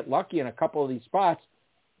you get lucky in a couple of these spots,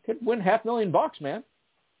 you could win $500,000, man.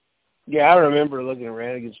 Yeah, I remember looking at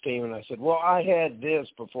Ranigan's team, and I said, well, I had this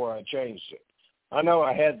before I changed it. I know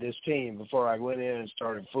I had this team before I went in and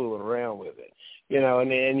started fooling around with it.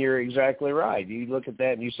 And you're exactly right. You look at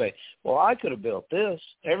that and you say, well, I could have built this.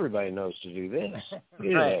 Everybody knows to do this. You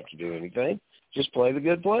didn't have to do anything. Just play the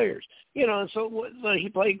good players. And so he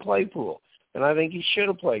played Claypool. And I think he should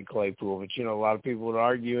have played Claypool. But, a lot of people would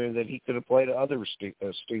argue that he could have played other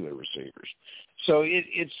Steeler receivers. So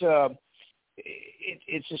it's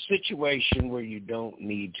a situation where you don't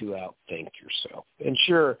need to outthink yourself. And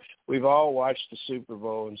sure, we've all watched the Super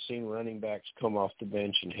Bowl and seen running backs come off the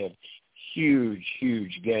bench and have huge,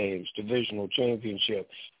 huge games, divisional championship,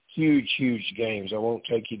 huge, huge games. I won't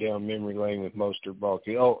take you down memory lane with Mostert,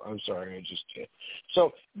 Balky. Oh, I'm sorry, I just did.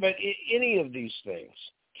 So, but any of these things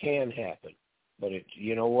can happen. But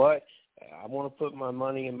you know what? I want to put my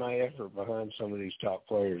money and my effort behind some of these top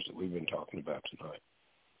players that we've been talking about tonight.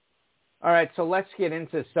 All right, so let's get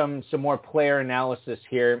into some more player analysis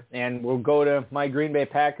here, and we'll go to my Green Bay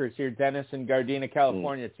Packers here, Dennis in Gardena,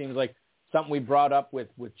 California. It seems like something we brought up with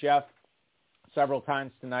Jeff several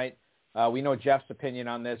times tonight. We know Jeff's opinion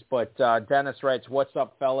on this, but Dennis writes, what's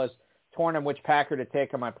up, fellas? Torn on which Packer to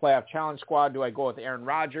take on my playoff challenge squad. Do I go with Aaron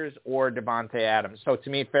Rodgers or Devontae Adams? So to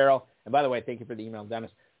me, Farrell, and by the way, thank you for the email,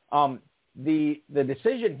 Dennis. The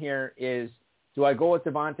decision here is, do I go with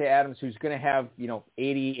Devontae Adams, who's going to have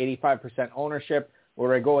 80-85% ownership, or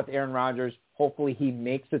do I go with Aaron Rodgers? Hopefully he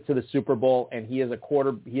makes it to the Super Bowl, and he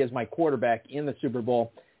is my quarterback in the Super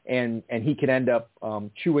Bowl, and he could end up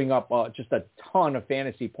chewing up just a ton of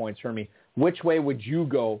fantasy points for me. Which way would you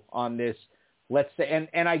go on this? Let's say,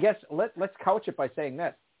 and I guess let's couch it by saying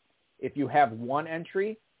this: if you have one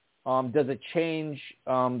entry, does it change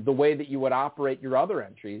the way that you would operate your other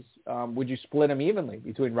entries? Would you split them evenly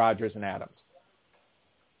between Rodgers and Adams?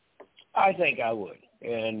 I think I would,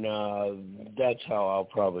 and that's how I'll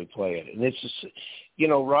probably play it. And it's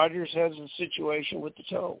Rodgers has a situation with the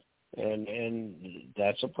toe, and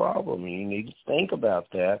that's a problem. And you need to think about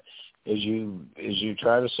that as you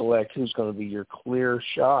try to select who's going to be your clear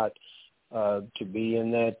shot to be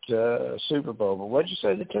in that Super Bowl. But what'd you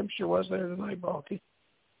say the temperature was there tonight, Balky?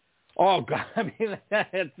 Oh God, I mean,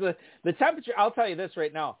 it's the temperature. I'll tell you this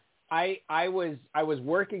right now. I was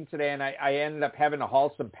working today, and I ended up having to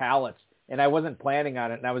haul some pallets, and I wasn't planning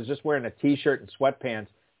on it, and I was just wearing a T-shirt and sweatpants,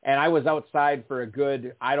 and I was outside for a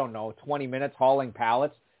good, 20 minutes hauling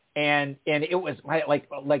pallets, and it was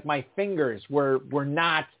like my fingers were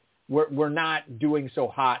not doing so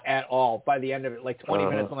hot at all by the end of it, like 20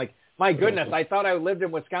 minutes. I'm like, my goodness, I thought I lived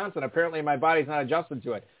in Wisconsin. Apparently my body's not adjusted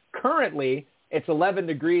to it. Currently, it's 11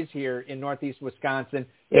 degrees here in northeast Wisconsin.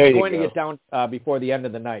 It's going to get down before the end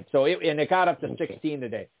of the night. So it got up to 16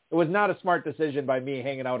 today. It was not a smart decision by me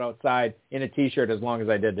hanging out outside in a T-shirt as long as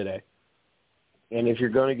I did today. And if you're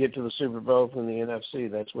going to get to the Super Bowl from the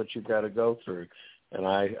NFC, that's what you've got to go through. And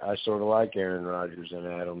I sort of like Aaron Rodgers and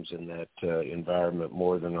Adams in that environment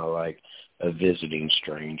more than I like a visiting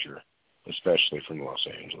stranger, especially from Los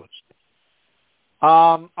Angeles.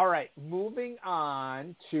 All right, moving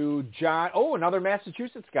on to John. Oh, another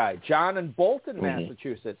Massachusetts guy, John in Bolton,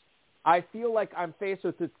 Massachusetts. I feel like I'm faced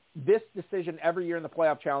with this decision every year in the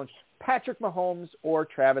playoff challenge: Patrick Mahomes or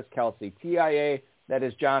Travis Kelce. TIA, that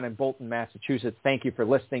is John in Bolton, Massachusetts. Thank you for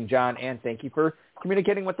listening, John, and thank you for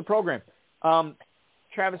communicating with the program.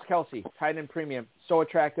 Travis Kelce, tight end premium, so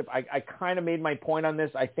attractive. I kind of made my point on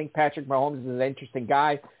this. I think Patrick Mahomes is an interesting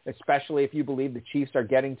guy, especially if you believe the Chiefs are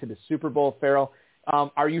getting to the Super Bowl. Farrell,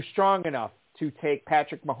 are you strong enough to take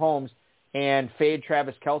Patrick Mahomes and fade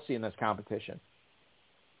Travis Kelce in this competition?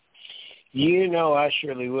 You know, I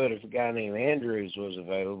surely would if a guy named Andrews was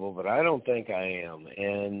available, but I don't think I am.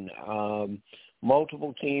 And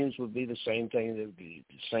multiple teams would be the same thing, the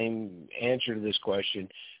same answer to this question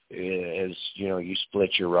as, you know, you split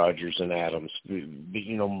your Rodgers and Adams.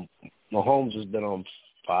 You know, Mahomes has been on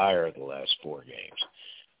fire the last 4 games.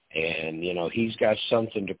 And, you know, he's got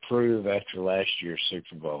something to prove after last year's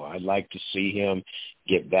Super Bowl. I'd like to see him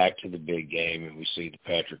get back to the big game, and we see the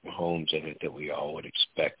Patrick Mahomes in it that we all would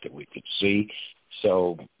expect that we could see.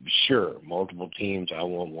 So, sure, multiple teams, I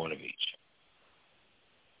want one of each.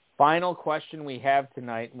 Final question we have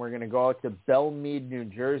tonight, and we're going to go out to Belmead, New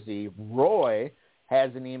Jersey. Roy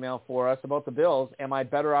has an email for us about the Bills. Am I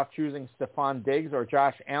better off choosing Stephon Diggs or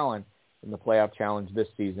Josh Allen in the playoff challenge this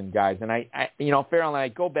season, guys? And I you know, Farrell, and I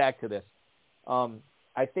go back to this.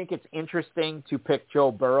 I think it's interesting to pick Joe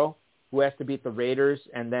Burrow, who has to beat the Raiders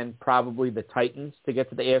and then probably the Titans to get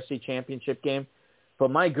to the AFC Championship game.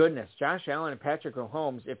 But my goodness, Josh Allen and Patrick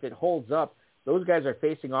Mahomes, if it holds up, those guys are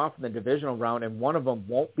facing off in the divisional round, and one of them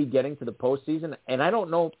won't be getting to the postseason. And I don't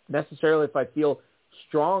know necessarily if I feel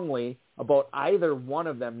strongly about either one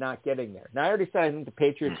of them not getting there. Now, I already said I think the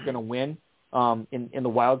Patriots are going to win in the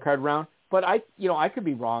wild card round, but I could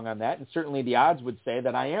be wrong on that, and certainly the odds would say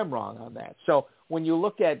that I am wrong on that. So when you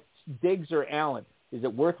look at Diggs or Allen, is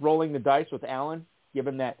it worth rolling the dice with Allen,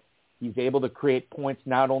 given that he's able to create points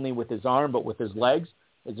not only with his arm but with his legs?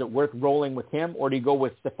 Is it worth rolling with him, or do you go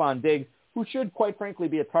with Stephon Diggs, who should quite frankly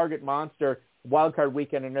be a target monster wild card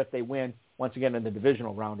weekend, and if they win, once again in the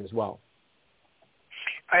divisional round as well?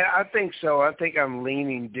 I think so. I think I'm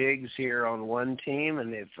leaning Diggs here on one team,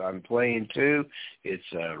 and if I'm playing two, it's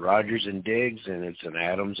Rodgers and Diggs, and it's an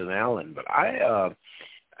Adams and Allen. But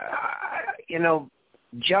you know,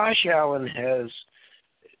 Josh Allen has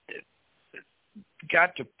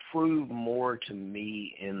got to prove more to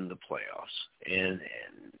me in the playoffs. And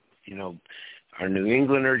you know, our New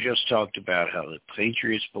Englander just talked about how the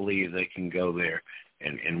Patriots believe they can go there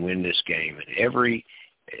and win this game. And every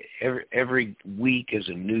week is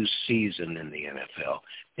a new season in the NFL.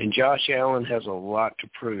 And Josh Allen has a lot to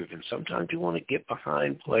prove. And sometimes you want to get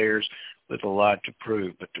behind players with a lot to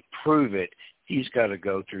prove. But to prove it, he's got to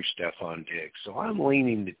go through Stephon Diggs. So I'm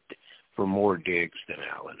leaning for more Diggs than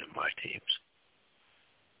Allen in my teams.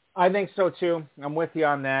 I think so, too. I'm with you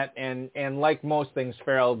on that. And like most things,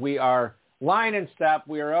 Farrell, we are line and step.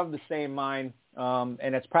 We are of the same mind.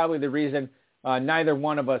 And it's probably the reason neither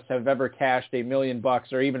one of us have ever cashed $1 million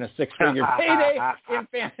or even a 6-figure payday in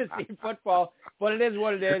fantasy football. But it is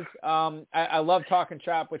what it is. I love talking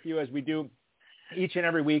shop with you as we do each and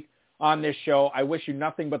every week on this show. I wish you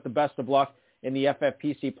nothing but the best of luck in the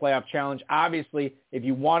FFPC Playoff Challenge. Obviously, if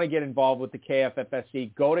you want to get involved with the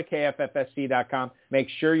KFFSC, go to KFFSC.com. Make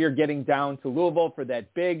sure you're getting down to Louisville for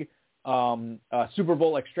that big Super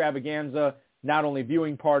Bowl extravaganza, not only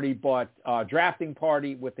viewing party, but drafting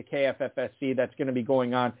party with the KFFSC that's going to be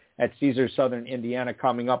going on at Caesars Southern Indiana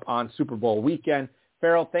coming up on Super Bowl weekend.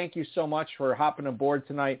 Farrell, thank you so much for hopping aboard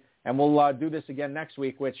tonight, and we'll do this again next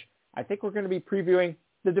week, which I think we're going to be previewing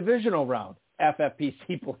the divisional round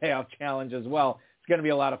FFPC Playoff Challenge as well. It's going to be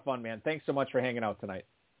a lot of fun, man. Thanks so much for hanging out tonight.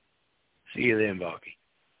 See you then, Balky.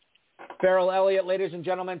 Farrell Elliott, ladies and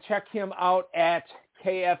gentlemen, check him out at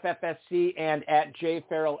KFFSC and at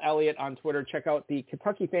jfarrellelliott on Twitter. Check out the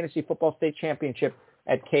Kentucky Fantasy Football State Championship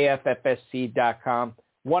at KFFSC.com.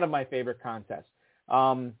 One of my favorite contests.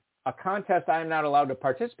 A contest I am not allowed to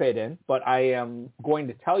participate in, but I am going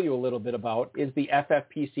to tell you a little bit about, is the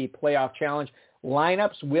FFPC Playoff Challenge.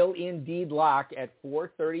 Lineups will indeed lock at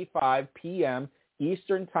 4:35 p.m.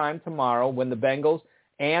 Eastern Time tomorrow when the Bengals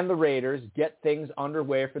and the Raiders get things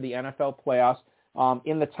underway for the NFL playoffs.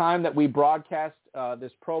 In the time that we broadcast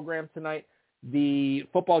this program tonight, the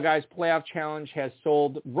Footballguys Playoff Challenge has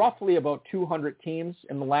sold roughly about 200 teams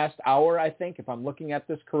in the last hour, I think, if I'm looking at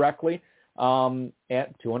this correctly.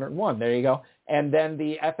 at 201. There you go. And then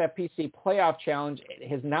the FFPC Playoff Challenge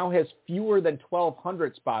has fewer than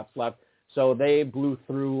 1,200 spots left. So they blew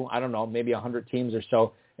through, I don't know, maybe 100 teams or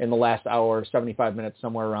so in the last hour, 75 minutes,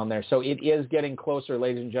 somewhere around there. So it is getting closer,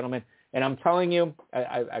 ladies and gentlemen. And I'm telling you,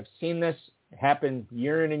 I've seen this happen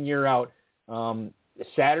year in and year out.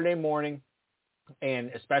 Saturday morning,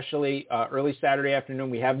 and especially early Saturday afternoon,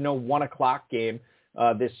 we have no 1 o'clock game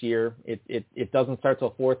this year. It doesn't start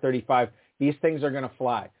till 4:35. These things are going to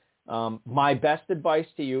fly. My best advice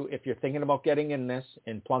to you, if you're thinking about getting in this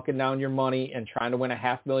and plunking down your money and trying to win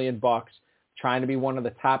 $500,000, trying to be one of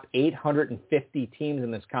the top 850 teams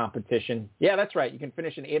in this competition. Yeah, that's right. You can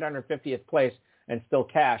finish in 850th place and still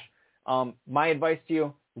cash. My advice to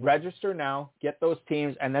you, register now, get those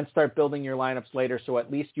teams, and then start building your lineups later so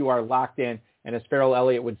at least you are locked in. And as Farrell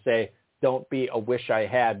Elliott would say, don't be a wish I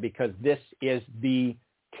had, because this is the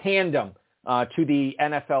tandem to the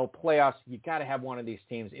NFL playoffs. You've got to have one of these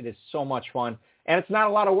teams. It is so much fun, and it's not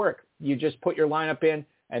a lot of work. You just put your lineup in,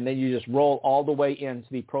 and then you just roll all the way into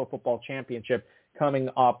the Pro Football Championship coming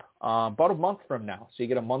up about a month from now. So you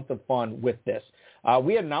get a month of fun with this.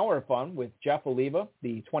 We had an hour of fun with Jeff Oliva,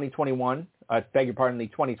 the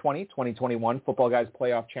 2020-2021 Football Guys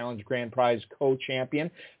Playoff Challenge Grand Prize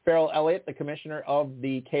co-champion. Farrell Elliott, the commissioner of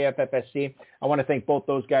the KFFSC. I want to thank both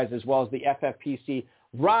those guys as well as the FFPC,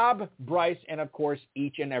 Rob, Bryce, and of course,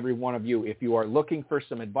 each and every one of you. If you are looking for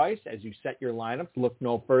some advice as you set your lineups, look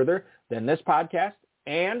no further than this podcast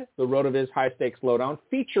and the RotoViz High Stakes Lowdown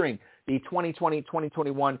featuring the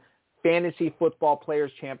 2020-2021 Fantasy Football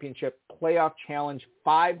Players Championship Playoff Challenge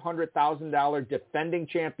 $500,000 defending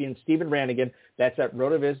champion Stephen Rannigan. That's at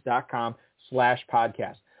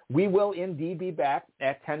rotoviz.com/podcast. We will indeed be back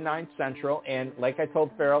at 10/9 Central. And like I told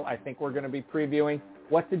Farrell, I think we're going to be previewing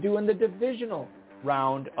what to do in the divisional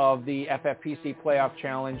round of the FFPC Playoff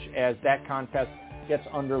Challenge as that contest gets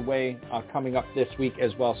underway coming up this week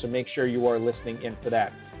as well. So make sure you are listening in for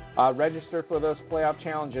that. Register for those playoff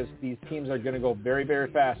challenges. These teams are going to go very, very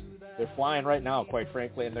fast. They're flying right now, quite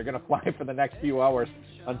frankly, and they're going to fly for the next few hours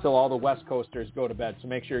until all the West Coasters go to bed. So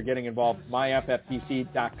make sure you're getting involved.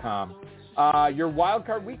 MyFFPC.com. Your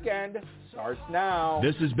wildcard weekend starts now.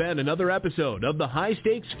 This has been another episode of the High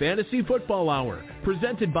Stakes Fantasy Football Hour,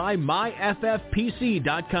 presented by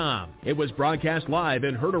MyFFPC.com. It was broadcast live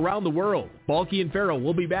and heard around the world. Balky and Farrell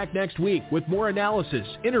will be back next week with more analysis,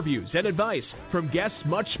 interviews, and advice from guests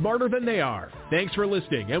much smarter than they are. Thanks for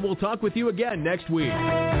listening, and we'll talk with you again next week.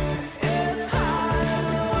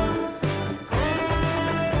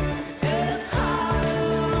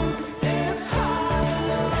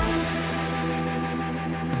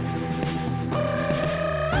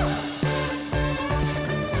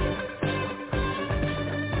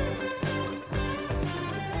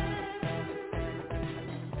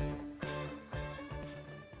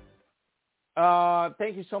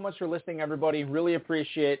 Thank you so much for listening, everybody. Really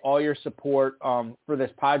appreciate all your support for this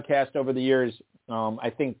podcast over the years.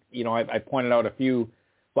 I think, I pointed out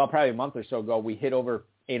probably a month or so ago, we hit over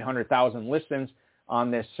 800,000 listens on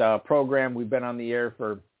this program. We've been on the air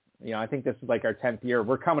for, I think this is like our 10th year.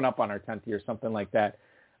 We're coming up on our 10th year, something like that.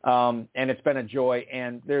 And it's been a joy.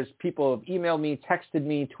 And there's people who have emailed me, texted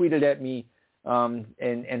me, tweeted at me,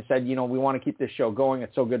 and said, we want to keep this show going.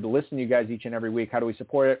 It's so good to listen to you guys each and every week. How do we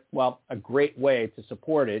support it? Well, a great way to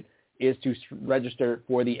support it is to register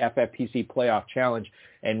for the FFPC Playoff Challenge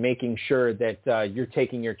and making sure that you're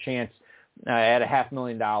taking your chance at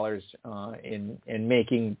 $500,000 in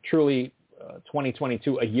making truly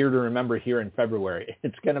 2022 a year to remember here in February.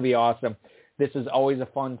 It's going to be awesome. This is always a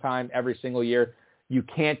fun time every single year. You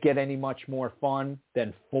can't get any much more fun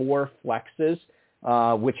than 4 flexes,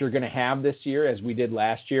 which you're going to have this year as we did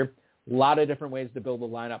last year. A lot of different ways to build a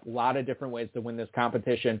lineup, a lot of different ways to win this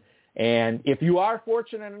competition. And if you are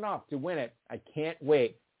fortunate enough to win it, I can't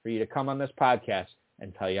wait for you to come on this podcast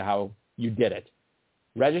and tell you how you did it.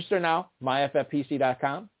 Register now,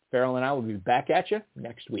 myffpc.com. Farrell and I will be back at you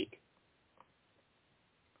next week.